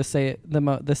exactly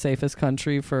the safest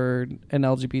country for an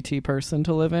LGBT person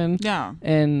to live in. Yeah.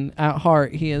 And at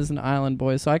heart, he is an island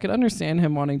boy. So I could understand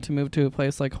him wanting to move to a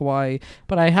place like Hawaii.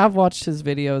 But I have watched his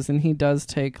videos, and he does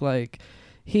take like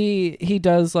he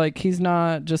does like he's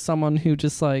not just someone who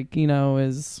just like, you know,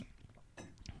 is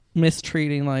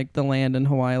mistreating like the land in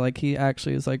Hawaii. Like he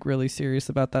actually is like really serious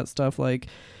about that stuff. Like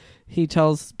he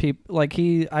tells people, like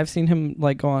I've seen him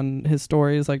like go on his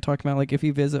stories like talking about like if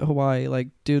you visit Hawaii, like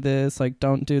do this, like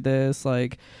don't do this,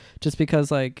 like just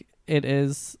because like it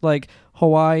is like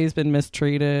Hawaii's been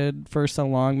mistreated for so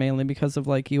long, mainly because of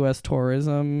like US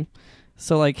tourism.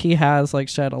 So like he has like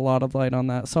shed a lot of light on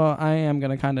that. So I am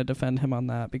going to kind of defend him on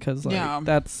that because like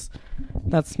that's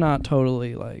not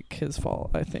totally like his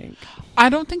fault, I think. I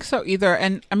don't think so either.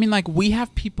 And I mean, like we know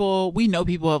people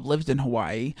who have lived in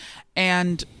Hawaii,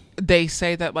 and they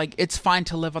say that like it's fine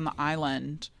to live on the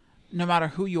island no matter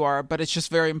who you are, but it's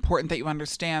just very important that you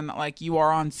understand that like you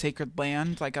are on sacred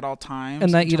land like at all times,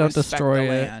 and that you don't destroy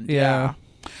it. Yeah.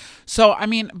 So I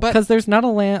mean, but because there's not a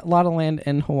lot of land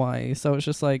in Hawaii, so it's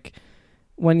just like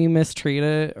when you mistreat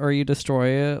it or you destroy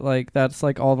it, like that's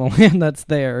like all the land that's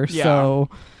there. Yeah. So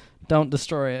don't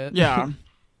destroy it. Yeah.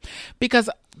 Because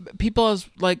people is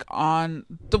like on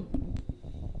the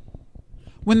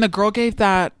when the girl gave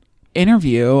that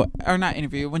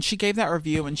when she gave that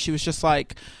review, and she was just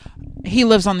like, he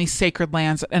lives on these sacred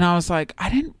lands, and I was like, I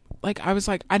didn't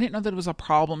know that it was a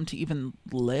problem to even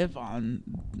live in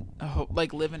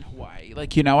Hawaii.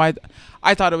 Like, you know,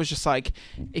 I thought it was just like,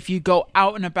 if you go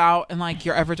out and about in like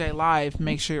your everyday life,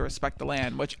 make sure you respect the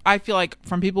land, which I feel like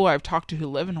from people who I've talked to who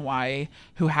live in Hawaii,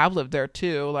 who have lived there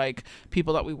too, like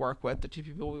people that we work with, the two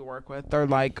people we work with, they're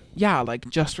like, yeah,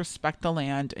 like just respect the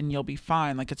land and you'll be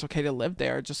fine. Like it's okay to live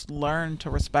there. Just learn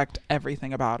to respect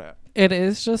everything about it. It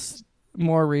is just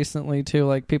more recently too,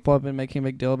 like people have been making a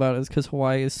big deal about it is because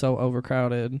Hawaii is so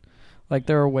overcrowded. Like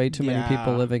there are way too many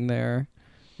people living there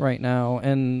right now,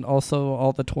 and also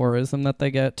all the tourism that they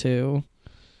get too.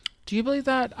 Do you believe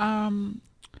that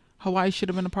Hawaii should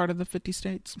have been a part of the 50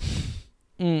 states?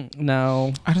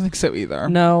 No, I don't think so either.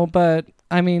 No, but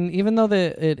I mean, even though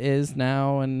it is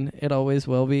now and it always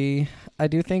will be, I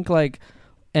do think like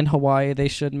in Hawaii they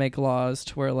should make laws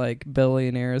to where like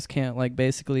billionaires can't like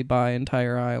basically buy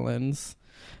entire islands.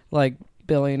 Like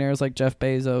billionaires like Jeff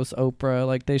Bezos, Oprah,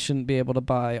 like they shouldn't be able to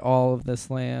buy all of this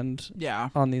land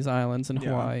on these islands in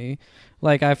Hawaii.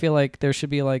 Like I feel like there should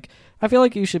be like, I feel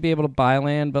like you should be able to buy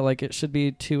land, but like it should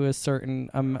be to a certain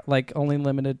like only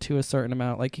limited to a certain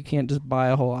amount. Like you can't just buy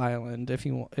a whole island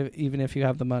even if you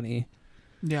have the money.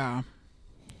 Yeah.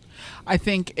 I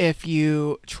think if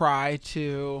you try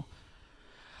to,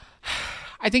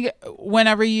 I think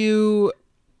whenever I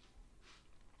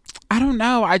don't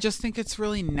know, I just think it's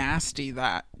really nasty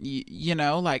that, you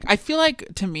know, like, I feel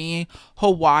like to me,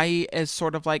 Hawaii is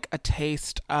sort of like a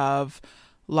taste of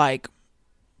like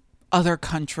other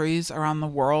countries around the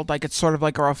world. Like it's sort of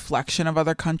like a reflection of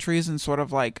other countries and sort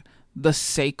of like the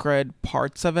sacred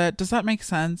parts of it. Does that make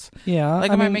sense? Yeah.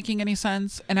 Like, am I making any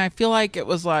sense? And I feel like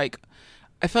it's like,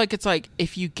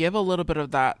 if you give a little bit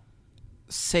of that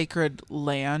sacred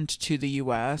land to the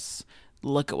US,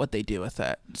 look at what they do with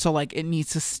it. So like it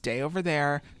needs to stay over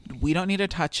there. We don't need to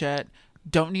touch it.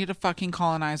 Don't need to fucking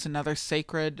colonize another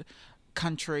sacred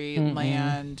country,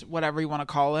 land, whatever you want to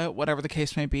call it, whatever the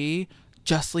case may be.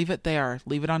 Just leave it there.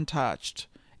 Leave it untouched.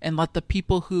 And let the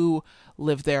people who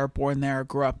live there, born there,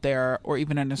 grew up there, or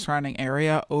even in a surrounding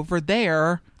area over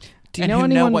there,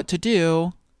 know what to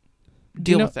do,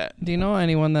 deal with it. Do you know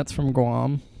anyone that's from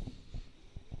Guam?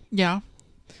 Yeah.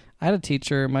 I had a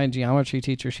teacher, my geometry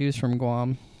teacher, she was from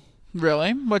Guam.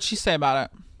 Really? What'd she say about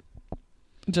it?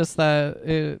 Just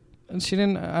that she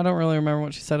didn't, I don't really remember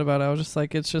what she said about it. I was just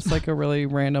like, it's just like a really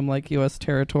random like U.S.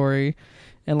 territory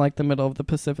in like the middle of the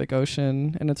Pacific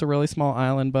Ocean. And it's a really small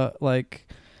island, but like,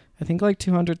 I think like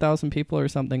 200,000 people or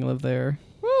something live there.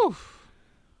 Woo.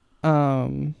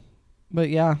 But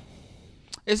yeah.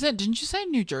 Didn't you say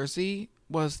New Jersey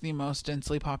was the most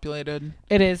densely populated?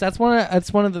 It is. That's one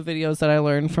of the videos that I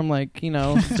learned from like, you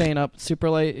know, staying up super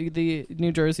late. The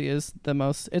New Jersey is the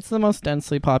most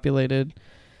densely populated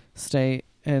state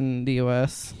in the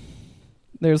US.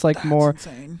 There's like more.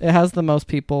 Insane. It has the most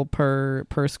people per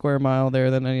square mile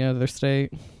there than any other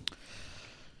state.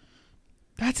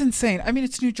 That's insane. I mean,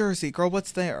 it's New Jersey, girl.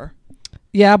 What's there?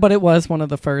 Yeah, but it was one of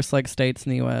the first like states in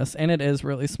the U.S. and it is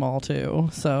really small too.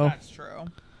 So That's true.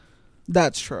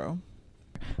 That's true.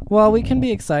 well, we can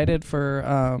be excited for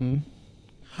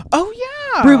Oh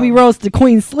yeah, Ruby Rose the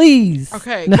Queen Sleaze.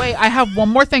 Okay, wait. I have one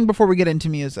more thing before we get into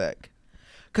music,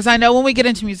 because I know when we get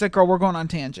into music, girl, we're going on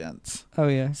tangents. Oh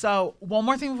yeah. So one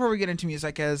more thing before we get into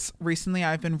music is recently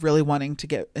I've been really wanting to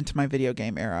get into my video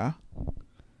game era.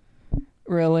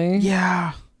 Really?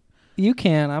 Yeah. You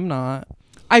can. I'm not.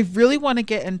 I really want to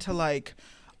get into like,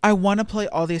 I want to play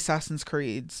all the Assassin's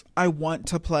Creeds. I want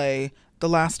to play The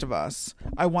Last of Us.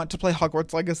 I want to play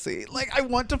Hogwarts Legacy. Like, I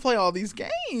want to play all these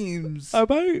games. I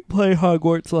might play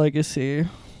Hogwarts Legacy.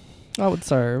 I would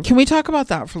serve. Can we talk about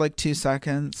that for like 2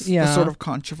 seconds? Yeah. The sort of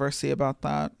controversy about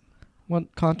that.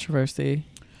 What controversy?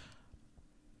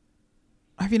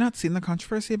 Have you not seen the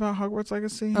controversy about Hogwarts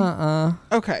Legacy?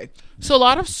 Okay. So a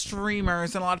lot of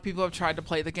streamers and a lot of people have tried to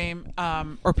play the game,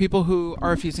 or people who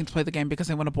are refusing to play the game because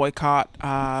they want to boycott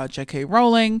J.K.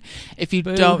 Rowling. If you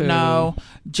don't know,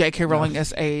 J.K. Rowling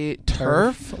is a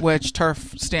TERF, which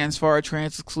TERF stands for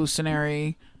Trans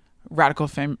Exclusionary Radical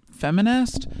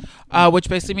Feminist, which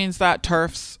basically means that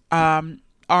TERFs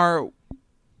are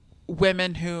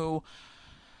women who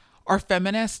are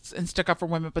feminists and stick up for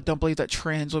women, but don't believe that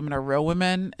trans women are real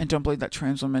women and don't believe that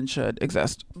trans women should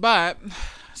exist. But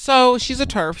so she's a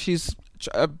TERF. She's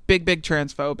a big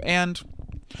transphobe. And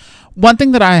one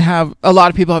thing that a lot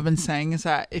of people have been saying is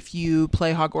that if you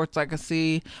play Hogwarts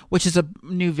Legacy, which is a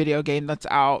new video game that's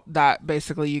out, that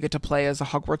basically you get to play as a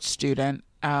Hogwarts student,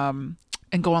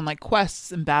 and go on like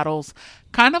quests and battles,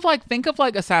 kind of like, think of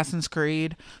like Assassin's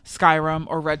Creed, Skyrim,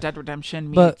 or Red Dead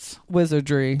Redemption meets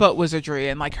wizardry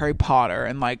and like Harry Potter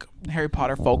and like Harry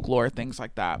Potter folklore, things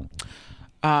like that.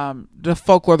 The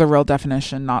folklore, the real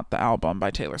definition, not the album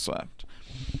by Taylor Swift.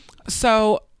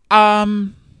 So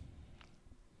I'm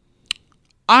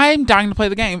dying to play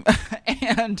the game.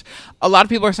 And a lot of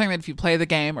people are saying that if you play the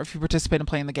game or if you participate in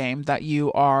playing the game, that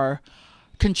you are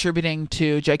contributing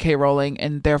to J.K. Rowling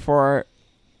and therefore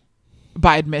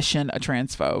by admission a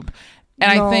transphobe. And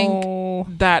I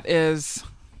think that is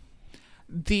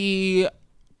the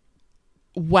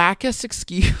wackest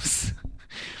excuse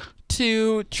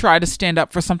to try to stand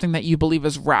up for something that you believe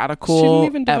is radical. She didn't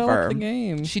even develop the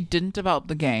game. She didn't develop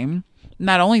the game.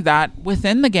 Not only that,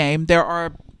 within the game there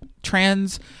are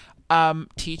trans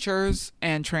teachers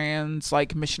and trans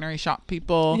like missionary shop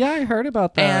people. Yeah, I heard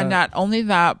about that. And not only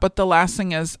that, but the last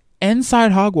thing is,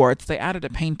 inside Hogwarts, they added a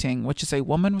painting, which is a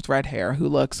woman with red hair who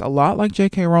looks a lot like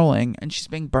J.K. Rowling, and she's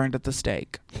being burned at the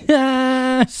stake.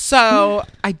 So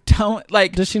I don't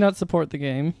like. Does she not support the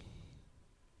game?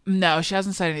 No, she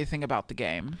hasn't said anything about the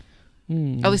game.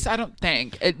 At least I don't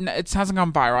think it hasn't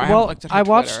gone viral. Well, I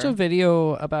watched a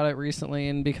video about it recently,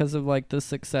 and because of like the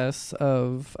success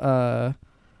of the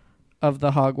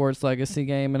Hogwarts Legacy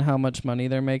game and how much money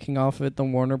they're making off of it, the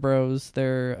Warner Bros.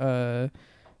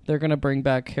 They're gonna bring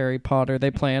back Harry Potter. They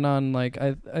plan on like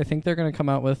I think they're gonna come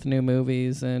out with new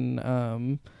movies, and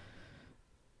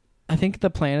I think the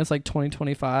plan is like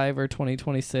 2025 or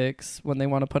 2026 when they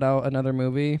want to put out another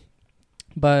movie.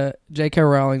 But J.K.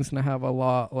 Rowling's gonna have a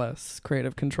lot less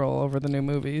creative control over the new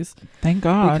movies. Thank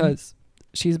God, because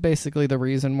she's basically the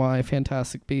reason why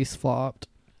Fantastic Beasts flopped.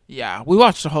 Yeah, we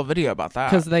watched a whole video about that.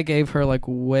 Because they gave her like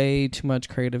way too much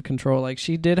creative control. Like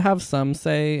she did have some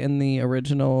say in the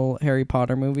original Harry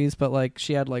Potter movies, but like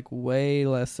she had like way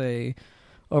less say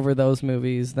over those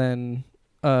movies than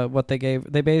what they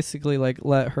gave. They basically like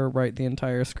let her write the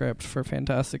entire script for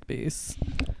Fantastic Beasts,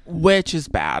 which is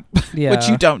bad. Yeah, which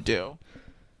you don't do.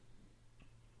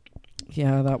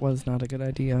 Yeah, that was not a good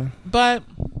idea. But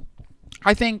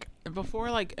I think before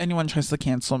like anyone tries to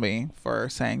cancel me for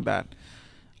saying that,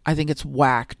 I think it's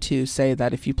whack to say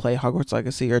that if you play Hogwarts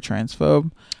Legacy, you're a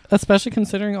transphobe. Especially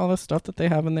considering all the stuff that they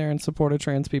have in there in support of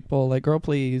trans people. Like, girl,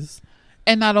 please.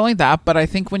 And not only that, but I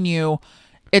think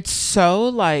it's so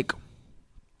like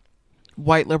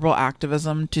white liberal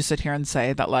activism to sit here and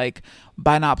say that like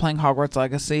by not playing Hogwarts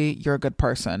Legacy, you're a good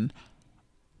person.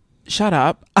 Shut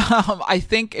up. I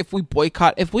think if we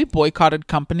boycotted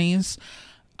companies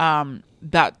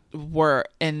that were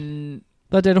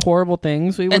that did horrible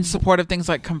things, we would in support of things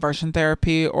like conversion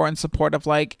therapy or in support of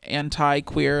like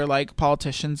anti-queer like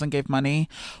politicians and gave money,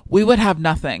 we would have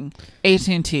nothing.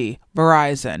 AT&T,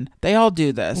 Verizon, they all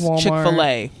do this. Walmart.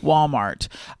 Chick-fil-A,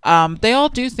 Walmart, they all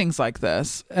do things like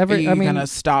this. Are you gonna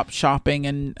stop shopping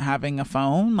and having a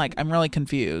phone? Like, I'm really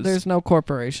confused. There's no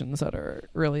corporations that are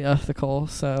really ethical,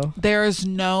 so there's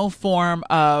no form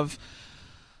of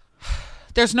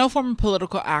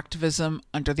political activism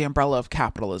under the umbrella of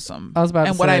capitalism. I was about to say.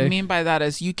 And what I mean by that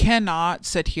is you cannot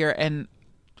sit here and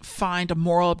find a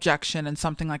moral objection in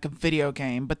something like a video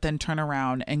game, but then turn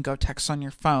around and go text on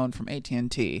your phone from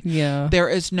AT&T. Yeah. There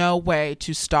is no way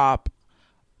to stop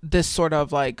this sort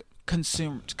of like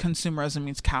consumerism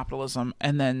means capitalism,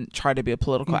 and then try to be a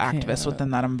political activist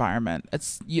within that environment.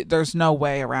 There's no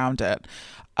way around it.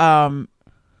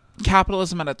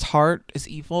 Capitalism at its heart is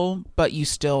evil, but you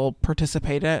still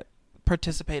participate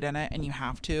in it, and you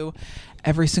have to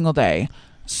every single day.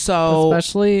 So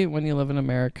especially when you live in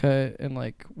America, and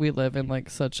like we live in like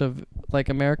such a like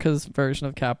America's version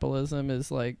of capitalism is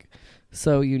like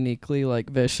so uniquely like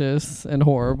vicious and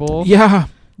horrible. Yeah.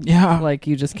 Like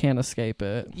you just can't escape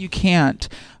it. You can't.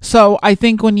 So I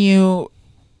think when you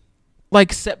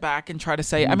like sit back and try to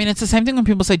say, I mean, it's the same thing when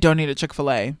people say don't eat at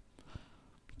Chick-fil-A.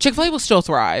 Chick-fil-A will still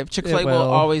thrive. Chick-fil-A will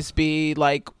always be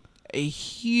like a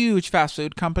huge fast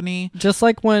food company. Just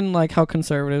like when like how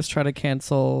conservatives try to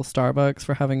cancel Starbucks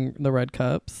for having the red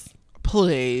cups.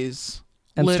 Please.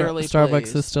 And Literally, Starbucks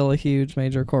please. is still a huge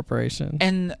major corporation.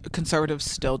 And conservatives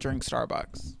still drink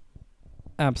Starbucks.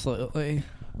 Absolutely.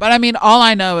 But I mean, all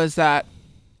I know is that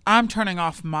I'm turning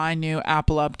off my new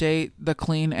Apple update, the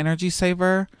Clean Energy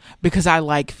Saver, because I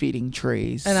like feeding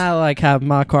trees. And I like having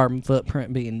my carbon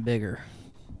footprint being bigger.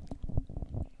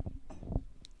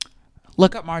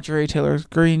 Look up Marjorie Taylor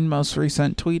Greene's most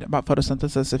recent tweet about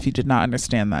photosynthesis if you did not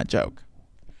understand that joke.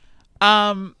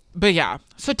 But yeah,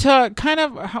 so to kind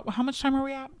of, how much time are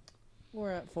we at? We're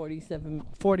at 47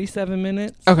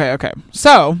 minutes. Okay.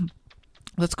 So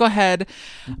let's go ahead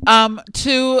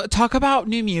to talk about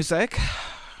new music.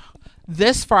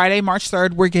 This Friday, March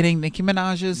 3rd, we're getting Nicki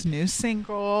Minaj's new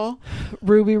single,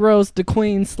 Ruby Rose the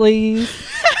Queen Sleeve.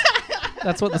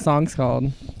 That's what the song's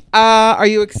called. Are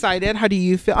you excited? How do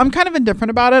you feel? I'm kind of indifferent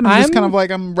about it. I'm just kind of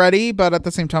like, I'm ready, but at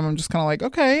the same time, I'm just kind of like,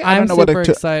 okay. I don't know super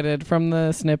excited. From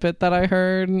the snippet that I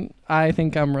heard, I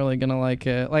think I'm really going to like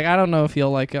it. Like, I don't know if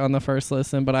you'll like it on the first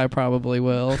listen, but I probably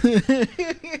will.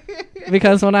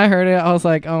 Because when I heard it, I was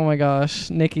like, oh my gosh,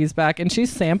 Nicki's back. And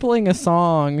she's sampling a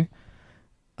song.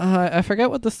 I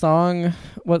forget what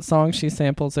song she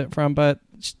samples it from, but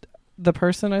the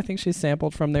person I think she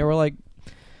sampled from, they were like,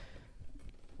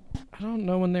 I don't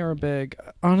know when they were big.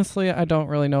 Honestly, I don't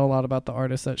really know a lot about the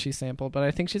artist that she sampled, but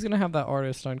I think she's going to have that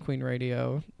artist on Queen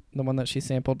Radio, the one that she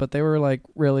sampled, but they were like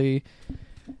really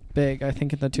big, I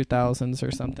think in the 2000s or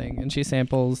something, and she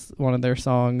samples one of their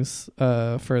songs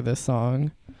for this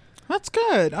song. That's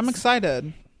good. I'm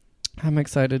excited. I'm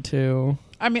excited too.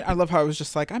 I mean, I love how I was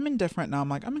just like, I'm indifferent. Now I'm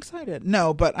like, I'm excited.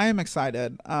 No, but I am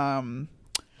excited. I'm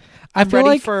feel ready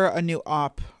like for a new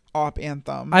op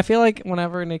anthem. I feel like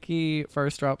whenever Nicki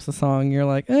first drops a song, you're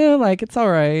like, like it's all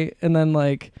right, and then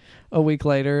like a week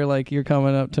later, like you're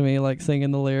coming up to me like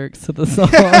singing the lyrics to the song,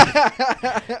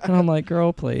 and I'm like,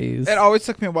 girl, please. It always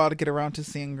took me a while to get around to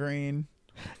seeing green.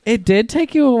 It did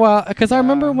take you a while, because I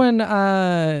remember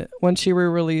when she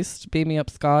re-released "Beat Me Up,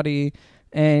 Scotty,"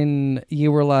 and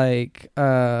you were like,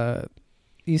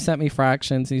 you sent me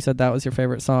Fractions and you said that was your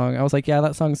favorite song. I was like, yeah,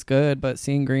 that song's good, but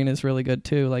Seeing Green is really good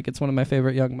too. Like, it's one of my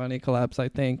favorite Young Money collabs, I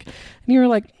think. And you were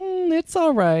like, it's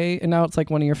all right. And now it's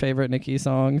like one of your favorite Nicki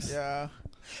songs. Yeah.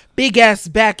 Big ass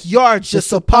backyard just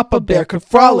so Papa Bear could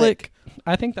frolic.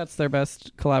 I think that's their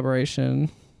best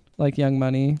collaboration, like Young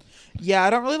Money. Yeah,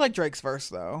 I don't really like Drake's verse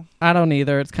though. I don't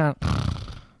either. It's kind of...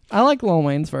 I like Lil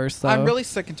Wayne's verse though. I'm really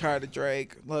sick and tired of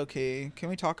Drake, low key. Can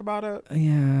we talk about it?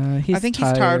 Yeah, I think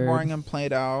he's tired, boring, and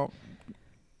played out.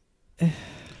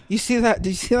 You see that? Did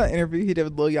you see that interview he did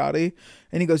with Lil Yachty?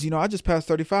 And he goes, I just passed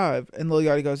 35. And Lil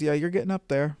Yachty goes, yeah, you're getting up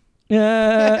there.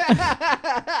 Yeah.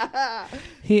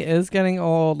 He is getting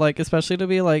old, like, especially to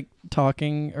be like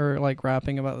talking or like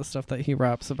rapping about the stuff that he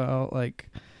raps about. Like,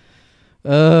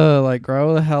 like,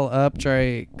 grow the hell up,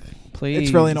 Drake. Please.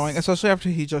 It's really annoying, especially after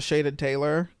he just shaded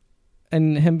Taylor.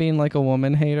 And him being like a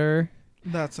woman hater.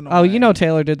 That's annoying. Oh,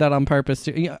 Taylor did that on purpose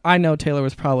too. I know Taylor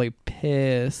was probably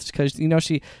pissed because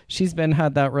she's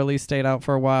had that release date out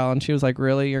for a while, and she was like,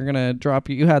 "Really, you're gonna drop?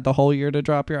 You had the whole year to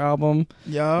drop your album,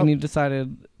 yeah, and you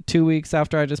decided 2 weeks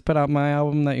after I just put out my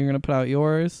album that you're gonna put out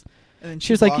yours." And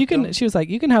she was like, "You can." She was like,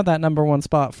 "You can have that #1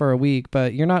 spot for a week,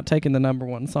 but you're not taking the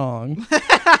 #1 song."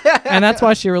 And that's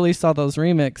why she released all those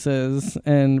remixes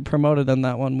and promoted them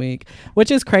that 1 week,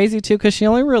 which is crazy too, because she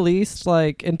only released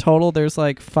like in total there's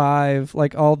like 5,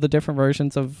 like all the different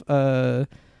versions of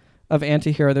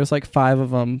Antihero. There's like 5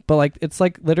 of them, but like it's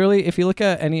like literally if you look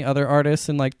at any other artists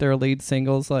and like their lead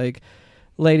singles, like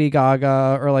Lady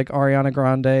Gaga or like Ariana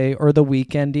Grande or The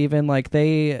Weeknd, even like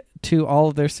they to all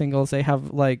of their singles they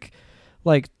have like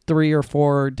 3 or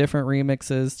 4 different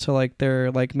remixes to like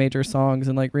their like major songs,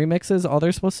 and like remixes all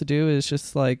they're supposed to do is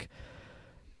just like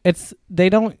they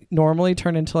don't normally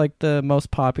turn into like the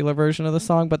most popular version of the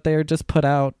song, but they are just put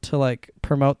out to like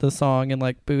promote the song and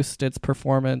like boost its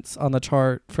performance on the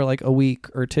chart for like a week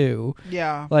or two.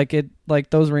 Yeah. Like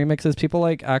those remixes, people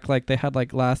like act like they had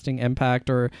like lasting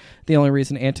impact, or the only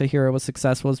reason Antihero was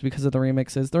successful is because of the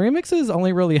remixes. The remixes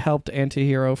only really helped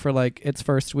Antihero for like its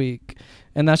first week,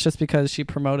 and that's just because she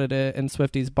promoted it and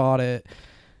Swifties bought it,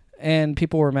 and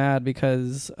people were mad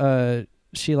because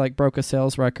she like broke a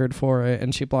sales record for it,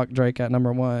 and she blocked Drake at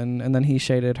number 1, and then he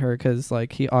shaded her because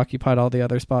like he occupied all the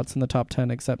other spots in the top 10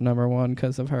 except number 1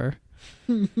 because of her.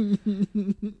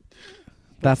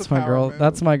 That's my girl. Move.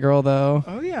 That's my girl though.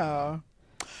 Oh yeah.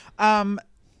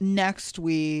 Next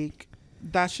week,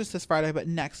 that's just this Friday, but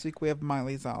next week we have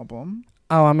Miley's album.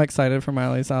 Oh, I'm excited for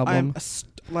Miley's album. I'm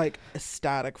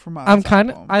ecstatic for Miley's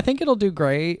album. I think it'll do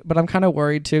great, but I'm kind of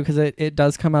worried too because it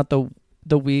does come out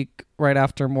the week right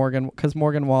after Morgan, because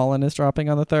Morgan Wallen is dropping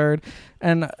on the 3rd,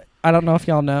 and I don't know if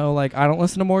y'all know, like I don't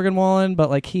listen to Morgan Wallen,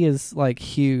 but like he is like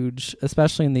huge,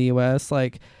 especially in the US.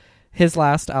 Like his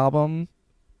last album,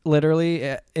 literally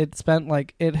it has spent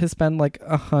like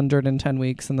 110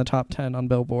 weeks in the top 10 on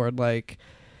Billboard. Like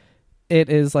it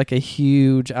is like a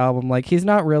huge album. Like he's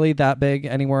not really that big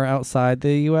anywhere outside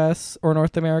the US or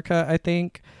North America, I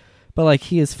think, but like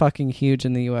he is fucking huge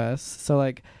in the US. So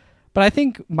like, but I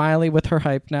think Miley, with her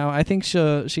hype now, I think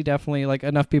she definitely, like,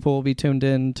 enough people will be tuned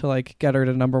in to like get her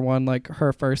to number 1 like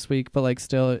her first week, but like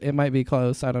still it might be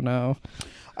close. I don't know.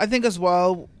 I think as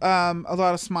well, a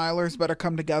lot of smilers better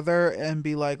come together and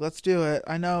be like, let's do it.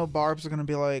 I know Barb's are gonna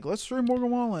be like, let's stream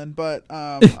Morgan Wallen, but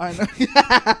I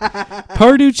know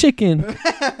Purdue chicken.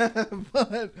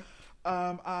 But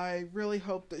I really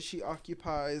hope that she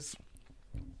occupies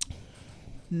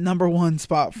number 1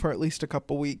 spot for at least a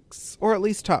couple weeks, or at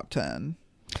least top 10.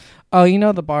 Oh, you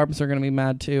know the Barbs are gonna be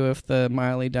mad too if the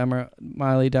Miley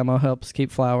demo helps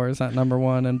keep Flowers at number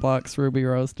 1 and blocks Ruby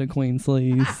Rose to Queen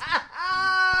Sleaze.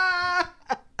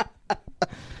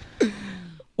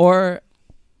 or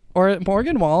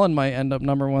Morgan Wallen might end up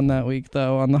number 1 that week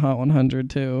though on the Hot 100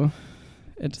 too.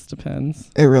 It just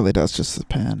depends. It really does just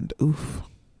depend. Oof.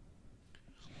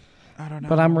 I don't know.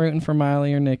 But I'm rooting for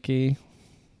Miley or Nicki.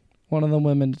 One of the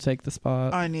women to take the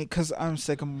spot. Because I'm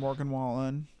sick of Morgan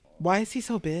Wallen. Why is he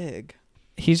so big?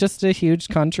 He's just a huge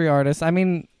country artist. I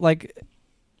mean, like,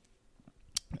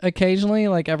 occasionally,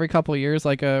 like every couple of years,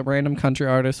 like a random country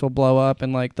artist will blow up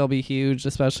and like they'll be huge,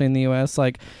 especially in the US.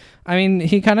 Like, I mean,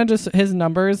 he kind of just, his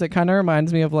numbers, it kind of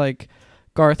reminds me of like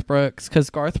Garth Brooks, because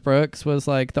Garth Brooks was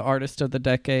like the artist of the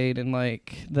decade in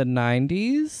like the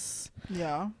 90s.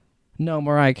 Yeah. No,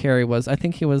 Mariah Carey was. I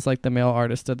think he was like the male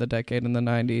artist of the decade in the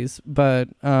 90s. But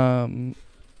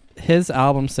his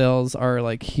album sales are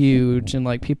like huge and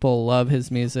like people love his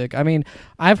music. I mean,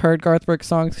 I've heard Garth Brooks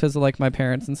songs because of like my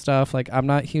parents and stuff. Like I'm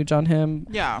not huge on him.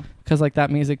 Yeah. Because like that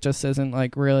music just isn't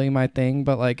like really my thing.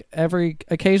 But like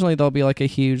occasionally there'll be like a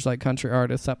huge like country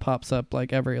artist that pops up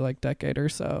like every like decade or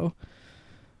so.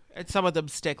 And some of them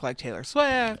stick like Taylor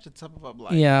Swift, and some of them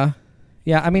like yeah.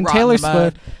 I mean Taylor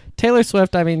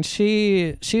Swift. I mean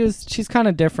she's kind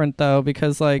of different though,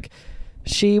 because like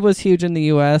she was huge in the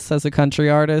US as a country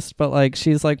artist, but like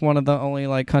she's like one of the only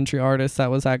like country artists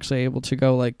that was actually able to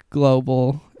go like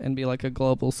global and be like a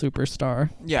global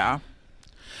superstar. Yeah.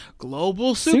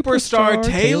 Global superstar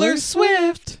Taylor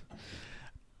Swift.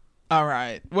 All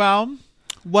right. Well,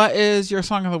 what is your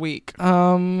song of the week?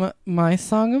 My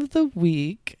song of the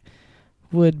week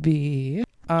would be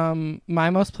my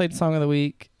most played song of the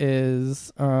week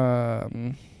is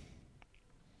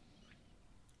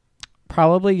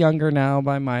probably Younger Now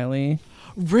by Miley.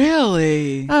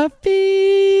 Really? I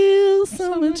feel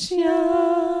so much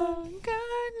younger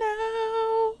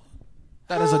now.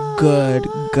 That is a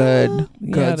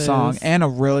good song and a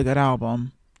really good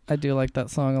album. I do like that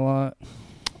song a lot.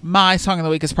 My song of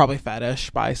the week is probably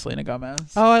Fetish by Selena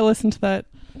Gomez. Oh, I listened to that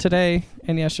today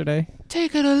and yesterday.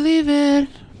 Take it or leave it.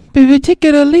 Baby, take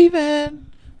it or leave it.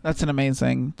 That's an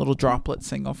amazing little droplet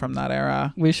single from that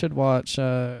era. We should watch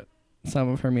some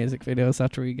of her music videos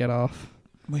after we get off.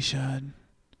 We should.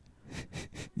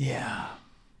 Yeah.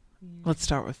 Let's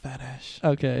start with Fetish.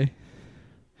 Okay.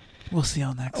 We'll see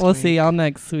y'all next week. We'll see y'all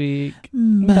next week.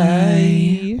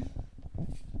 Bye. Bye.